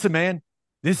listen, man,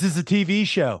 this is a TV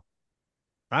show,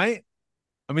 right?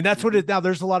 I mean, that's what it is. Now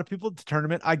there's a lot of people at the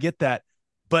tournament. I get that,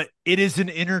 but it is an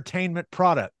entertainment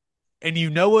product. And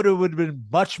you know what? It would have been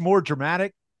much more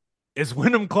dramatic is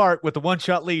Wyndham Clark with the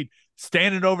 1-shot lead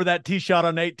standing over that tee shot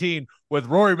on 18 with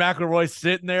Rory McIlroy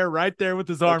sitting there right there with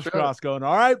his arms crossed going,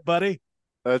 all right, buddy.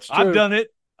 That's true. I've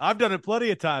done it plenty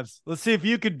of times. Let's see if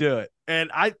you can do it. And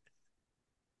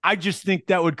I just think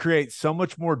that would create so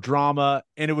much more drama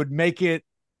and it would make it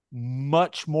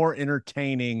much more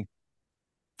entertaining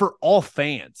for all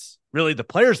fans. Really, the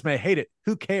players may hate it.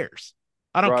 Who cares?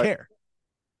 I don't care.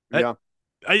 Yeah.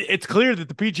 It's clear that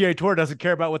the PGA Tour doesn't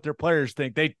care about what their players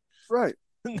think.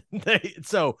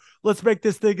 So let's make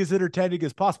this thing as entertaining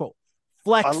as possible.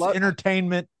 Flex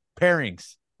entertainment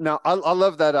pairings. Now, I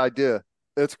love that idea.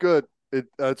 It's good.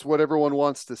 It's what everyone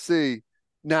wants to see.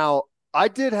 Now, I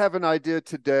did have an idea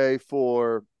today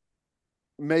for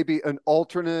maybe an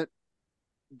alternate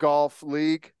golf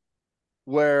league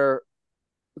where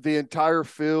the entire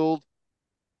field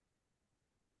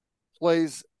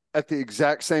plays at the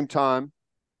exact same time.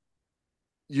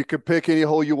 You can pick any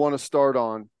hole you want to start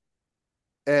on,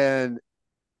 and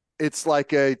it's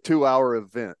like a 2-hour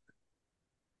event.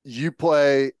 You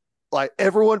play, like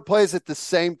everyone plays at the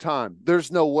same time.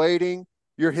 There's no waiting.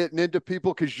 You're hitting into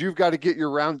people because you've got to get your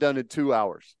round done in 2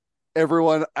 hours.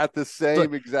 Everyone at the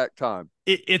same exact time.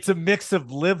 It's a mix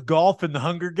of live golf and the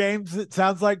Hunger Games, it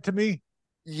sounds like to me.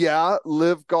 Yeah,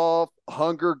 live golf,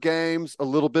 Hunger Games, a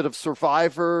little bit of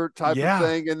Survivor type of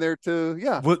thing in there too.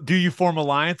 Yeah. Well, do you form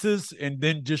alliances and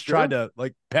then just try to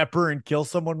like pepper and kill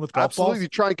someone with golf balls? You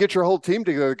try and get your whole team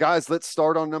together. Guys, let's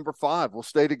start on number 5. We'll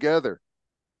stay together.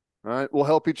 All right. We'll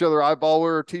help each other eyeball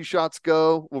where our tee shots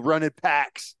go. We'll run in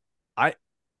packs.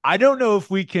 I don't know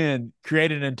if we can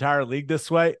create an entire league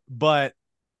this way, but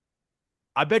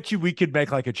I bet you we could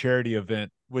make like a charity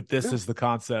event with this as the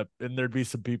concept, and there'd be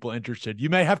some people interested. You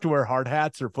may have to wear hard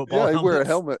hats or football helmets. Wear a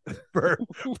helmet for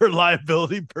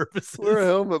liability purposes. Wear a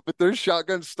helmet, but there's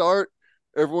shotgun start.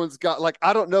 Everyone's got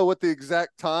I don't know what the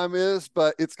exact time is,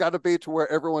 but it's got to be to where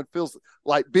everyone feels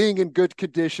like being in good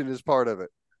condition is part of it.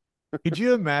 Could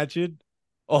you imagine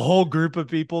a whole group of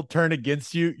people turn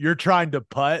against you? You're trying to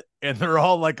putt, and they're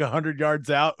all like 100 yards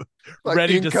out,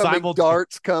 ready to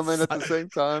darts coming at the same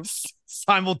time.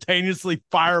 Simultaneously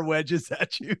fire wedges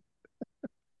at you.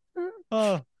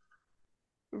 Oh,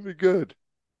 it'd be good.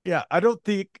 Yeah, I don't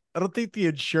think the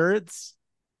insurance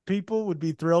people would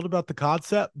be thrilled about the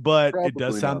concept, but it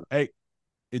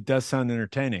does sound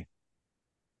entertaining.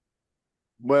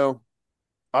 Well,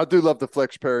 I do love the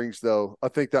flex pairings though. I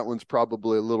think that one's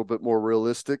probably a little bit more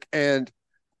realistic, and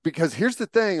because here's the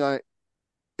thing,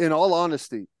 in all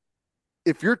honesty,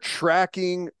 if you're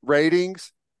tracking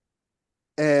ratings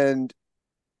and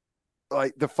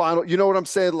like the final, you know what I'm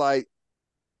saying? Like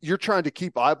you're trying to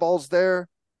keep eyeballs there.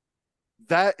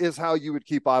 That is how you would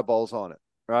keep eyeballs on it.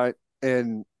 Right.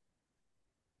 And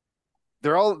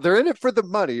they're in it for the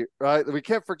money, right? We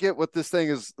can't forget what this thing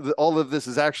is. All of this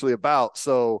is actually about.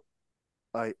 So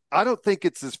I don't think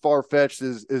it's as far-fetched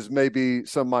as maybe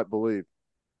some might believe.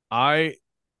 I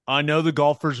know the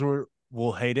golfers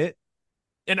will hate it.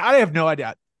 And I have no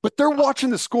idea. But they're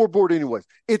watching the scoreboard anyways.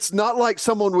 It's not like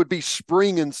someone would be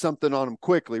springing something on them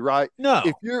quickly, right? No.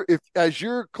 If as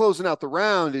you're closing out the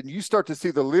round and you start to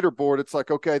see the leaderboard, it's like,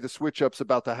 okay, the switch up's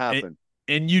about to happen.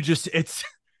 And you just it's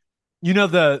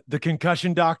the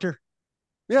concussion doctor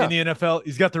Yeah. in the NFL.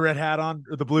 He's got the red hat on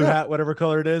or the blue hat, whatever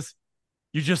color it is.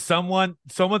 You just someone's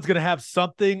gonna have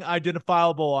something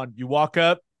identifiable on. You walk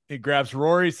up, he grabs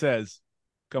Rory, says,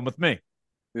 "Come with me."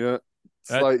 Yeah.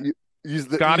 It's like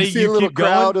Scotty, you see a little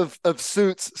crowd of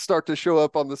suits start to show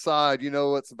up on the side. You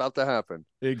know what's about to happen.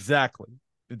 Exactly.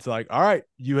 It's like, all right,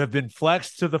 you have been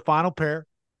flexed to the final pair,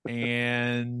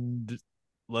 and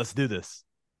let's do this.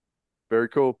 Very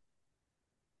cool.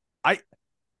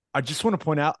 I just want to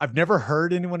point out, I've never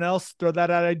heard anyone else throw that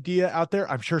idea out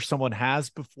there. I'm sure someone has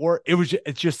before.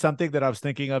 It's just something that I was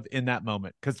thinking of in that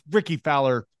moment because Ricky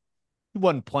Fowler, he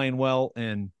wasn't playing well,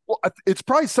 and it's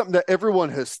probably something that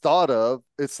everyone has thought of.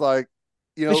 It's like,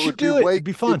 it'd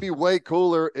be fun. It'd be way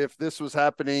cooler if this was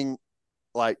happening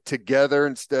like together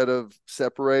instead of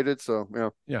separated. So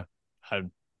yeah, I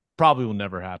probably will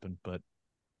never happen, but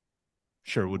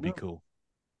sure, it would be cool.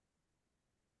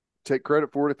 Take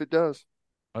credit for it if it does.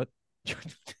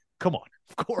 Come on,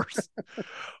 of course.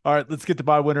 All right, let's get to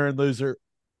my winner and loser.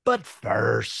 But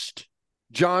first,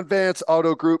 John Vance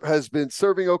Auto Group has been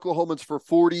serving Oklahomans for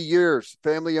 40 years.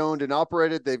 Family owned and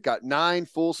operated. They've got 9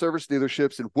 full service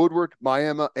dealerships in Woodward,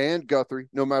 Miami, and Guthrie.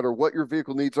 No matter what your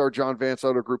vehicle needs are, John Vance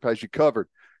Auto Group has you covered.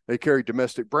 They carry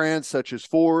domestic brands such as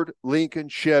Ford, Lincoln,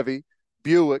 Chevy,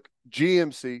 Buick,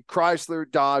 GMC, Chrysler,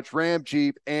 Dodge, Ram,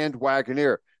 Jeep, and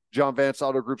Wagoneer. John Vance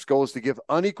Auto Group's goal is to give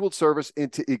unequaled service and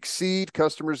to exceed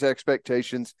customers'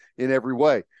 expectations in every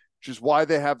way, which is why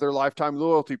they have their lifetime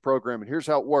loyalty program. And here's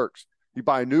how it works. You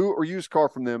buy a new or used car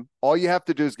from them. All you have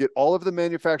to do is get all of the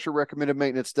manufacturer recommended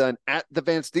maintenance done at the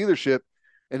Vance dealership.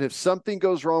 And if something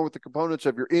goes wrong with the components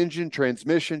of your engine,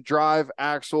 transmission, drive,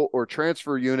 axle, or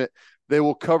transfer unit, they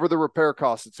will cover the repair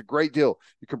costs. It's a great deal.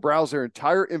 You can browse their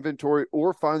entire inventory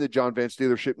or find the John Vance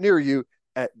dealership near you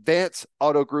at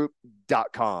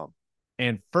vanceautogroup.com.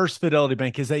 And First Fidelity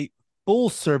Bank is a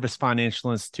full-service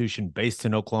financial institution based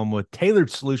in Oklahoma with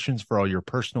tailored solutions for all your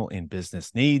personal and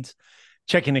business needs.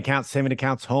 Checking accounts, saving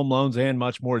accounts, home loans, and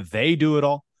much more. They do it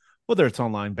all. Whether it's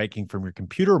online banking from your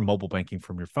computer or mobile banking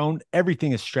from your phone,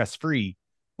 everything is stress-free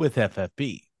with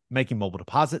FFB. Making mobile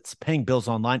deposits, paying bills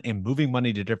online, and moving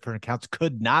money to different accounts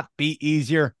could not be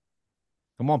easier.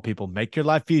 Come on, people, make your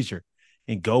life easier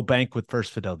and go bank with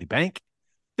First Fidelity Bank.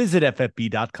 Visit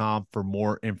ffb.com for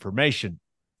more information.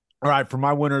 All right, for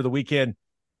my winner of the weekend,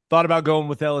 thought about going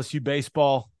with LSU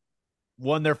baseball.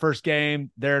 Won their first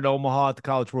game there in Omaha at the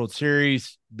College World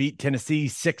Series. Beat Tennessee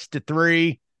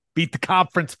 6-3. Beat the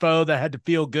conference foe that had to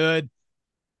feel good.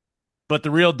 But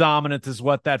the real dominance is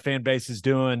what that fan base is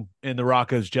doing in the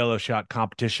Rocco's Jello Shot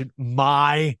competition.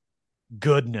 My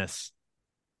goodness.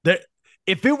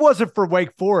 If it wasn't for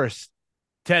Wake Forest,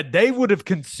 Ted, they would have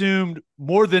consumed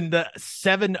more than the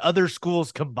 7 other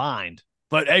schools combined.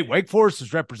 But, hey, Wake Forest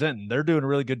is representing. They're doing a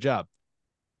really good job.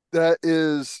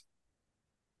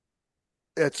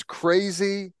 It's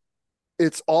crazy.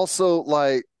 It's also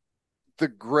like the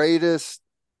greatest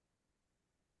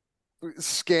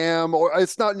scam, or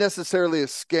it's not necessarily a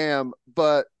scam,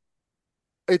 but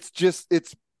it's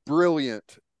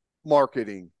brilliant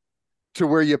marketing to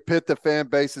where you pit the fan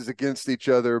bases against each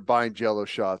other buying Jello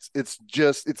shots. It's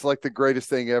like the greatest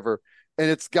thing ever. And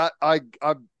it's got,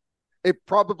 it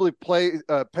probably pays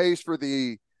for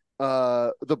the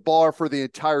bar for the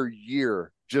entire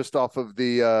year just off of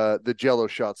the Jello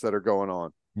shots that are going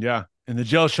on. Yeah. And the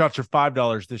Jello shots are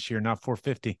 $5 this year, not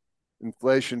 $4.50.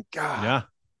 Inflation. God. Yeah.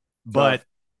 But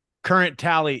current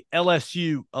tally,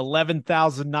 LSU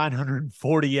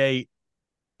 11,948.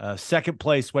 Second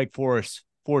place, Wake Forest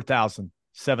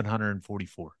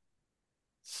 4,744.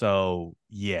 So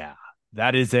yeah,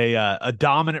 that is a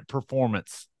dominant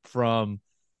performance from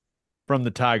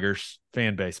the Tigers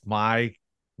fan base. My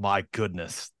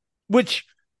goodness, which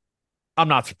I'm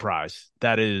not surprised.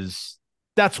 That's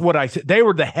what I said. They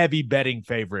were the heavy betting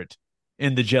favorite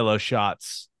in the Jello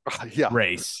shots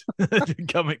race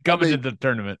coming into the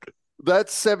tournament.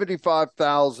 That's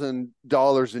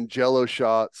 $75,000 in Jello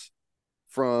shots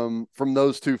from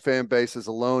those two fan bases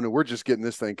alone, and we're just getting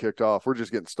this thing kicked off. We're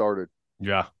just getting started.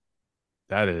 Yeah,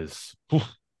 that is. It's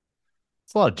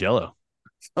a lot of Jello.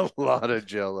 It's a lot of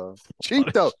Jello.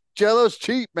 Cheap though. Jello's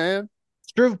cheap, man.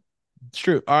 It's true. It's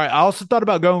true. All right. I also thought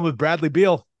about going with Bradley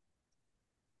Beal.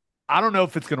 I don't know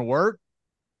if it's going to work,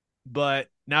 but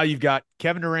now you've got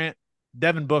Kevin Durant,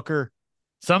 Devin Booker.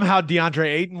 Somehow DeAndre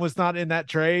Ayton was not in that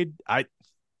trade. I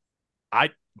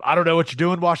don't know what you're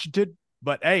doing, Washington,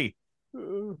 but hey,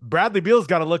 Bradley Beal's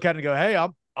got to look at it and go, hey,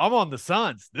 I'm on the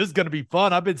Suns. This is going to be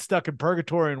fun. I've been stuck in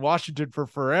purgatory in Washington for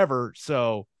forever.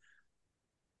 So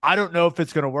I don't know if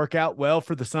it's going to work out well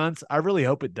for the Suns. I really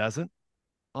hope it doesn't.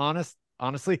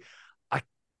 Honestly, I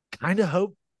kind of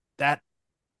hope that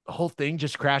whole thing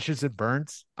just crashes and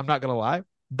burns. I'm not going to lie,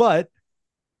 but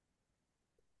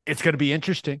it's going to be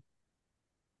interesting.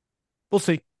 We'll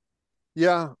see.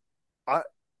 Yeah.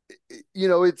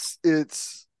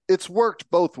 It's worked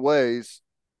both ways,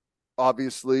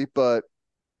 obviously, but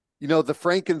the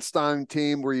Frankenstein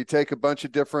team where you take a bunch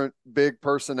of different big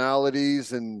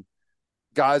personalities and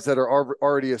guys that are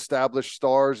already established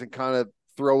stars and kind of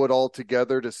throw it all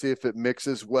together to see if it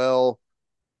mixes well.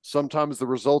 Sometimes the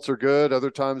results are good. Other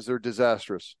times they're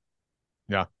disastrous.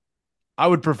 Yeah. I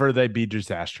would prefer they be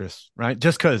disastrous, right?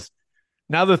 Just because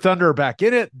now the Thunder are back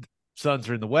in it. Suns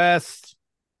are in the West.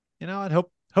 I'd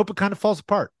hope it kind of falls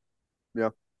apart. Yeah.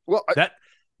 Well,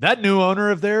 that new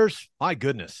owner of theirs, my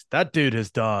goodness, that dude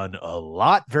has done a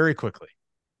lot very quickly.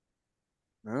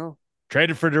 Well,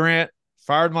 traded for Durant,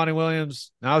 fired Monty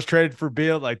Williams. Now he's traded for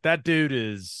Beal. Like that dude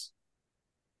is.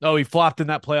 Oh, he flopped in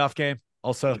that playoff game.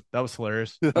 Also, that was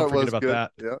hilarious. Don't forget about good.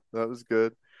 that. Yeah, that was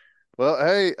good. Well,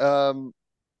 hey,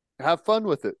 have fun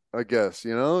with it, I guess.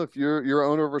 If you're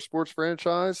owner of a sports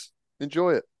franchise,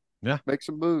 enjoy it. Yeah. Make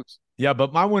some moves. Yeah,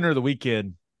 but my winner of the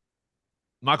weekend,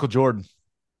 Michael Jordan,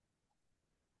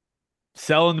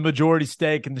 selling the majority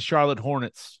stake in the Charlotte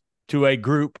Hornets to a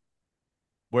group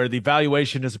where the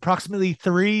valuation is approximately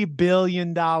 $3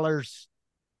 billion.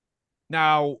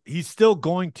 Now, he's still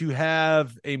going to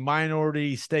have a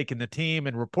minority stake in the team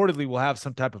and reportedly will have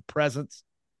some type of presence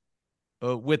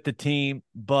with the team.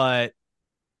 But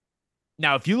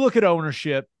now, if you look at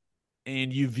ownership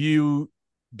and you view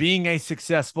being a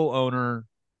successful owner,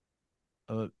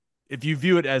 if you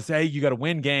view it as, hey, you got to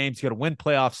win games, you got to win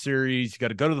playoff series, you got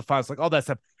to go to the finals, like all that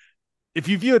stuff. If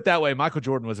you view it that way, Michael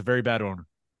Jordan was a very bad owner.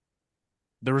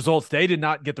 The results, they did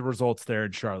not get the results there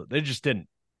in Charlotte. They just didn't.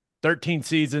 13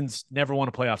 seasons, never won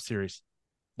a playoff series.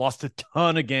 Lost a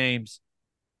ton of games.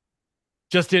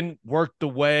 Just didn't work the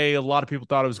way a lot of people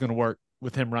thought it was going to work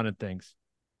with him running things.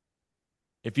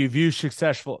 If you view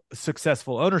successful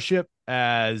ownership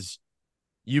as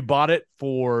you bought it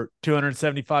for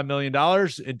 $275 million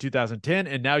in 2010,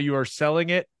 and now you are selling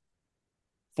it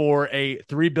for a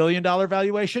 $3 billion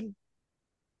valuation.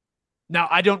 Now,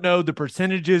 I don't know the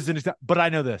percentages, but I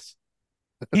know this.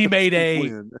 He made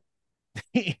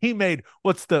he made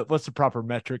what's the proper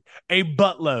metric? A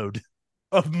buttload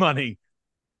of money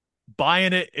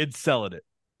buying it and selling it,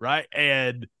 right?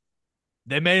 And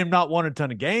they made him not won a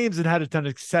ton of games and had a ton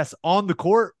of success on the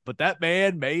court, but that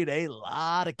man made a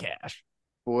lot of cash.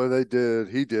 Boy, they did.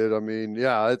 He did. I mean,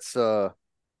 yeah, it's that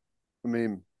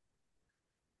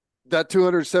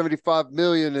 275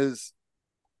 million is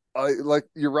like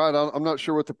you're right. I'm not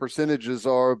sure what the percentages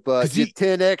are, but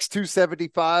 10x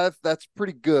 275, that's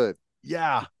pretty good.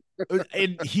 Yeah.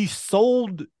 And he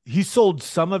sold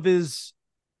some of his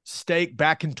stake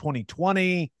back in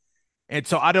 2020. And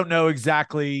so I don't know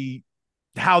exactly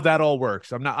how that all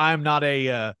works. I'm not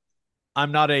a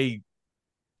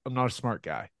smart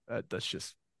guy. That's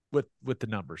just with the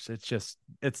numbers. It's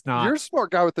not. You're a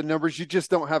smart guy with the numbers. You just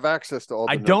don't have access to all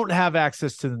the numbers. Don't have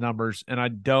access to the numbers, and I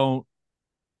don't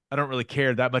really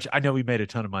care that much. I know we made a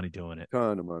ton of money doing it.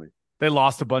 Ton of money. They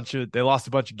lost a bunch of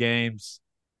games.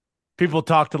 People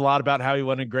talked a lot about how he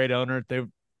wasn't a great owner. The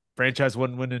franchise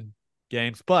wasn't winning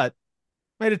games, but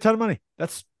made a ton of money.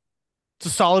 It's a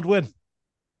solid win.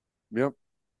 Yep.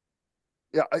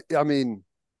 Yeah, I mean,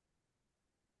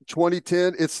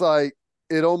 2010, it's like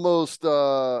it almost he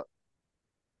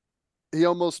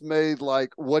almost made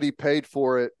like what he paid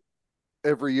for it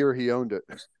every year he owned it.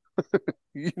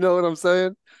 You know what I'm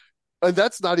saying? And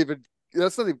that's not even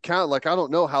count. Like, I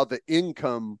don't know how the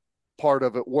income part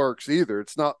of it works either.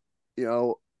 It's not,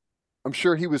 I'm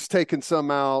sure he was taking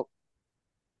some out,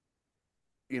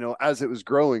 as it was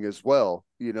growing as well,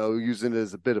 using it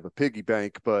as a bit of a piggy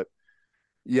bank. But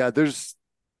yeah, Jordan's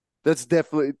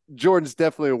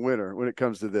definitely a winner when it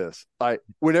comes to this.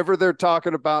 Whenever they're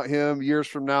talking about him years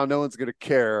from now, no one's going to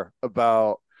care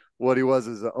about what he was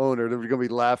as an owner. They're going to be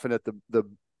laughing at the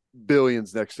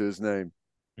billions next to his name.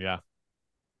 Yeah.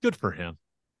 Good for him.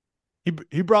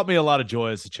 He brought me a lot of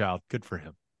joy as a child. Good for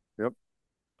him. Yep.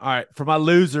 All right. For my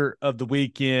loser of the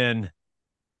weekend,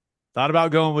 thought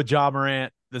about going with Ja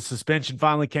Morant. The suspension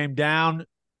finally came down.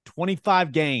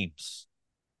 25 games.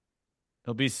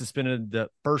 He'll be suspended the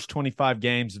first 25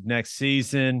 games of next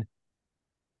season.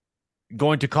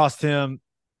 Going to cost him,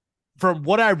 from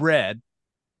what I read,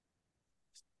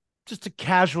 just a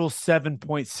casual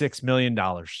 $7.6 million.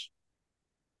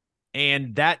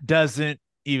 And that doesn't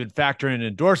even factor in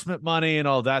endorsement money and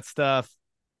all that stuff.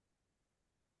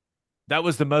 That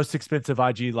was the most expensive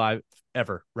IG live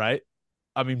ever, right?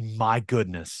 I mean, my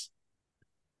goodness.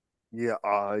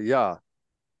 Yeah, yeah.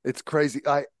 It's crazy.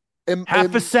 I am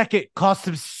Half a second cost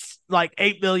him like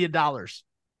 $8 million.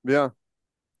 yeah.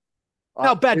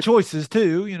 Now, bad It, choices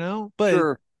too, you know, but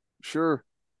sure, sure.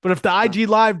 if the IG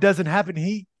live doesn't happen,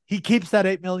 he keeps that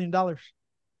 $8 million.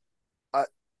 I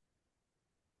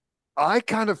I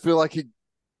kind of feel like he,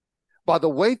 by the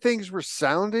way things were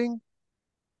sounding,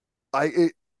 I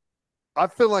it, I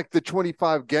feel like the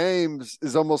 25 games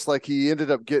is almost like he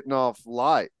ended up getting off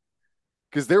light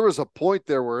because there was a point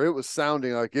there where it was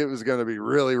sounding like it was going to be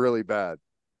really, really bad.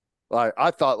 Like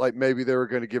I thought like maybe they were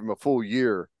going to give him a full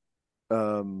year.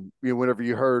 Whenever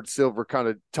you heard Silver kind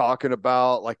of talking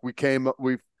about like we've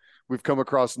come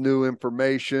across new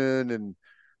information and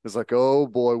it's like, oh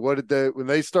boy, when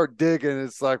they start digging,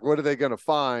 it's like, what are they going to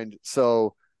find?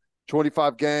 So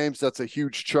 25 games, that's a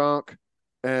huge chunk.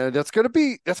 And that's going to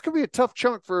be a tough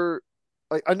chunk for,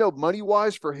 I know money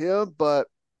wise for him, but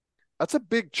that's a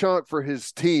big chunk for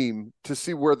his team to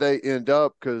see where they end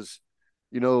up. Cause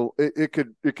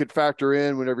it could factor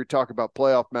in whenever you talk about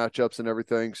playoff matchups and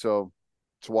everything. So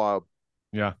it's wild.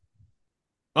 Yeah.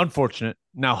 Unfortunate.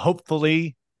 Now,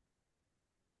 hopefully,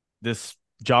 this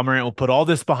John Morant will put all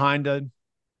this behind him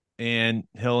and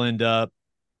he'll end up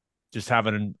just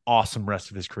having an awesome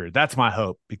rest of his career. That's my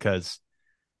hope because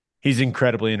he's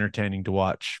incredibly entertaining to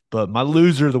watch. But my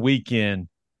loser of the weekend,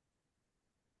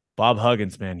 Bob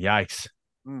Huggins, man, yikes.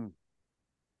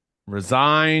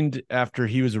 Resigned after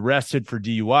he was arrested for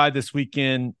DUI this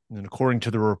weekend. And according to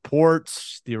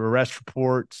the arrest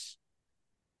reports,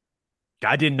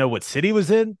 guy didn't know what city he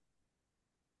was in,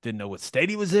 didn't know what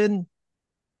state he was in,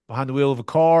 behind the wheel of a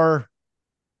car.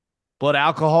 Blood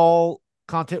alcohol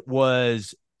content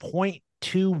was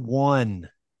 0.21.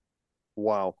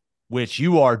 Wow. Which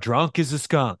you are drunk as a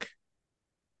skunk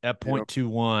at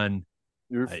 0.21.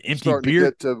 You're empty starting beer. to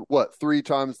get to what, 3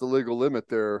 times the legal limit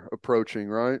they're approaching,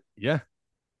 right? Yeah.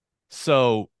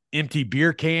 So empty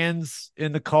beer cans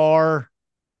in the car.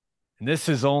 And this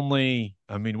is only,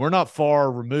 I mean, we're not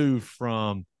far removed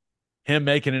from him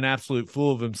making an absolute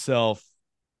fool of himself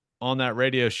on that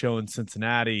radio show in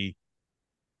Cincinnati.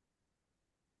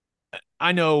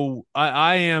 I know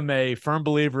I am a firm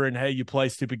believer in, hey, you play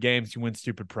stupid games, you win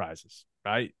stupid prizes,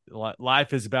 right?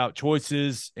 Life is about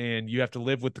choices, and you have to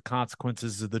live with the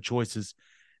consequences of the choices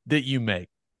that you make,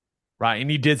 right? And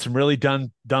he did some really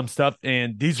dumb stuff,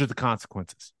 and these are the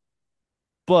consequences.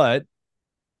 But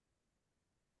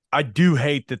I do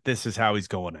hate that this is how he's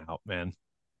going out, man.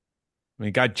 I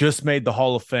mean, guy just made the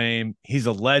Hall of Fame. He's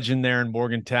a legend there in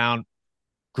Morgantown,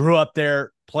 grew up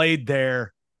there, played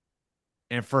there.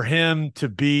 And for him to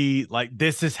be like,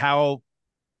 this is how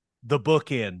the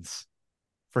book ends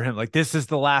for him. Like, this is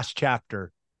the last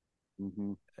chapter.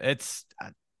 Mm-hmm. It's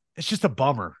just a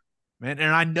bummer, man.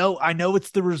 And I know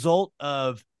it's the result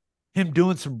of him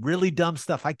doing some really dumb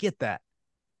stuff. I get that.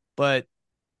 But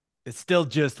it's still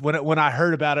just when I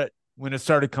heard about it, when it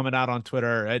started coming out on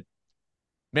Twitter, it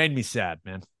made me sad,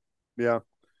 man. Yeah.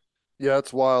 Yeah,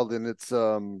 it's wild. And it's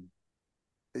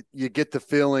you get the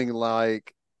feeling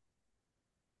like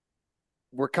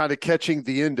we're kind of catching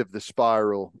the end of the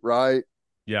spiral, right?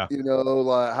 Yeah.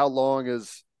 Like how long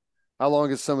has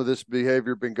some of this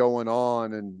behavior been going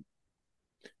on? And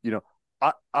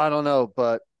I don't know,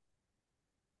 but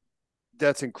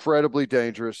that's incredibly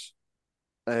dangerous.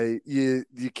 You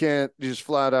can't just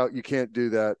flat out, you can't do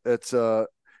that. It's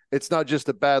not just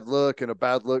a bad look and a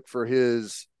bad look for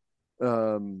his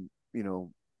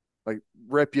like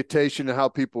reputation and how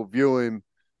people view him.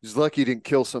 He's lucky he didn't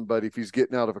kill somebody if he's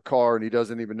getting out of a car and he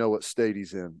doesn't even know what state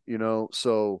he's in,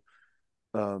 So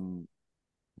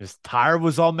his tire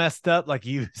was all messed up. Like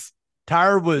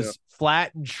tire was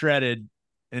flat and shredded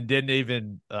and didn't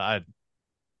even, yeah.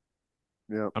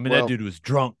 I mean, that dude was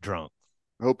drunk. I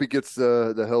hope he gets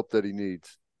the help that he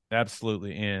needs.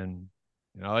 Absolutely. And,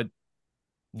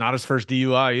 not his first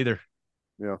DUI either.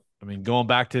 Yeah. I mean, going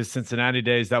back to his Cincinnati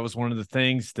days, that was one of the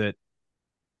things that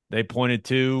they pointed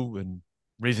to and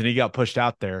reason he got pushed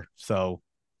out there. So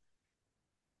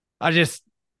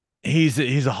he's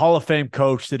a Hall of Fame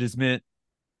coach that has meant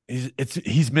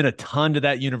he's meant a ton to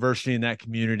that university and that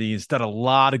community. He's done a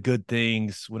lot of good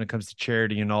things when it comes to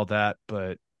charity and all that.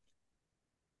 But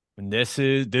this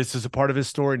is a part of his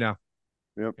story now.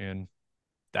 Yep. And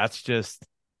that's just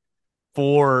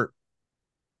for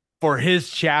his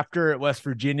chapter at West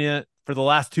Virginia, for the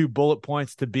last 2 bullet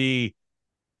points to be,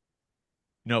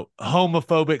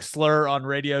 homophobic slur on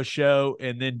radio show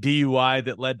and then DUI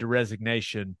that led to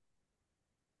resignation.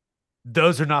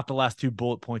 those are not the last 2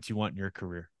 bullet points you want in your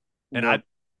career. And Nope.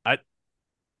 I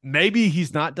maybe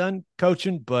he's not done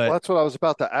coaching, but Well, that's what I was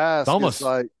about to ask. almost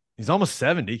like, he's almost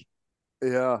 70.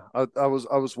 yeah, I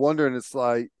was wondering. It's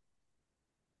like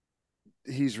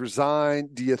he's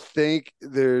resigned. Do you think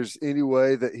there's any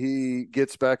way that he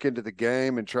gets back into the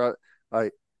game and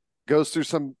goes through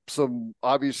some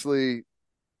obviously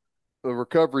a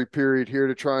recovery period here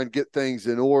to try and get things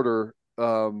in order?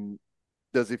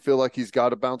 Does he feel like he's got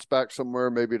to bounce back somewhere,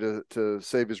 maybe to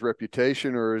save his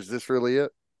reputation, or is this really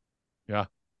it? Yeah,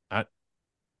 I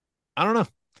don't know,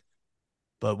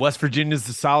 but West Virginia's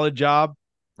a solid job,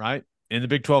 right? In the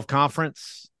Big 12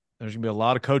 conference, there's gonna be a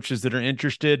lot of coaches that are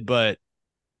interested, but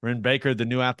Ren Baker, the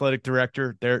new athletic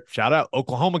director, there, shout out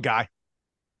Oklahoma guy,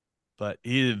 but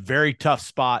he's a very tough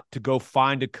spot to go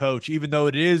find a coach, even though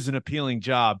it is an appealing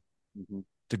job. Mm-hmm.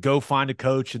 To go find a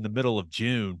coach in the middle of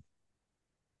June.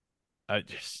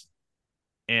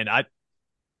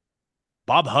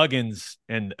 Bob Huggins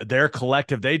and their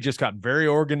collective, they just got very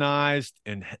organized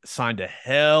and signed a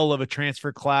hell of a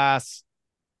transfer class.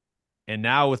 And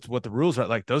now with what the rules are,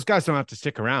 like, those guys don't have to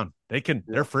stick around.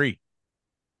 They're free.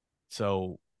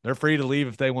 So they're free to leave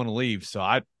if they want to leave.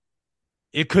 So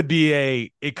it could be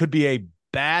a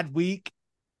bad week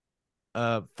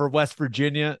for West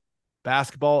Virginia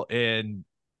basketball, and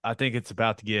I think it's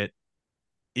about to get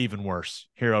even worse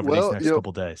here over these next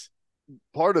couple days.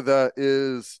 Part of that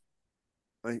is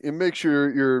it makes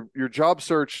your job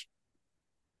search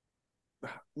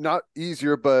not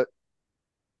easier, but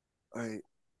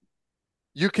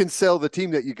you can sell the team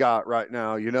that you got right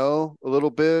now, a little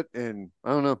bit, and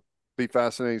I don't know, be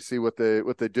fascinating to see what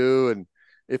they do and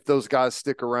if those guys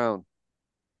stick around.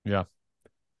 Yeah.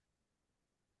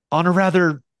 On a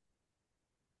rather,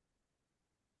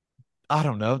 I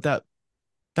don't know, that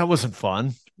wasn't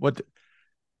fun. On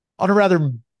a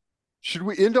rather, should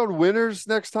we end on winners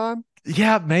next time?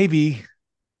 Yeah, maybe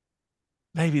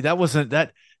that wasn't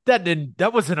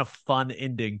a fun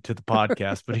ending to the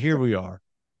podcast, but here we are.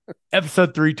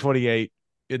 Episode 328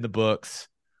 in the books.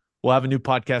 We'll have a new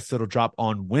podcast that'll drop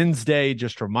on Wednesday.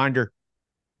 Just a reminder,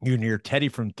 you can hear Teddy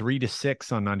from 3 to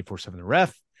 6 on 94.7 The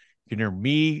Ref. You can hear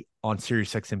me on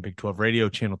SiriusXM Big 12 Radio,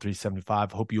 channel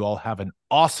 375. Hope you all have an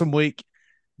awesome week.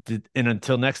 And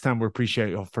until next time, we appreciate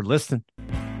you all for listening.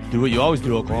 Do what you always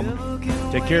do, Oklahoma.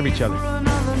 Take care of each other.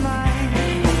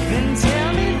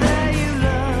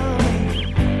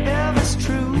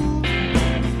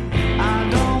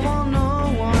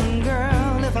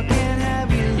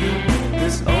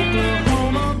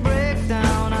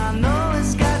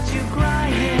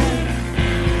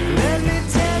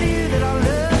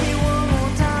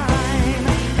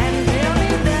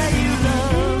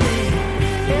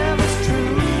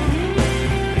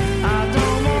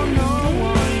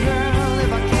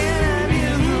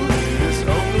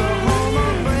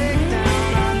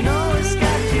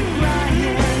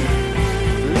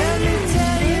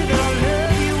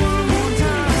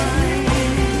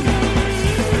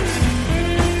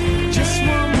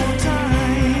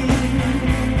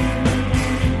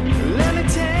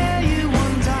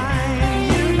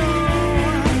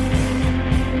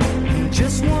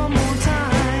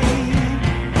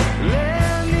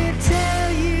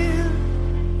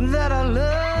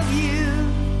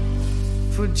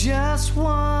 Just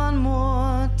one more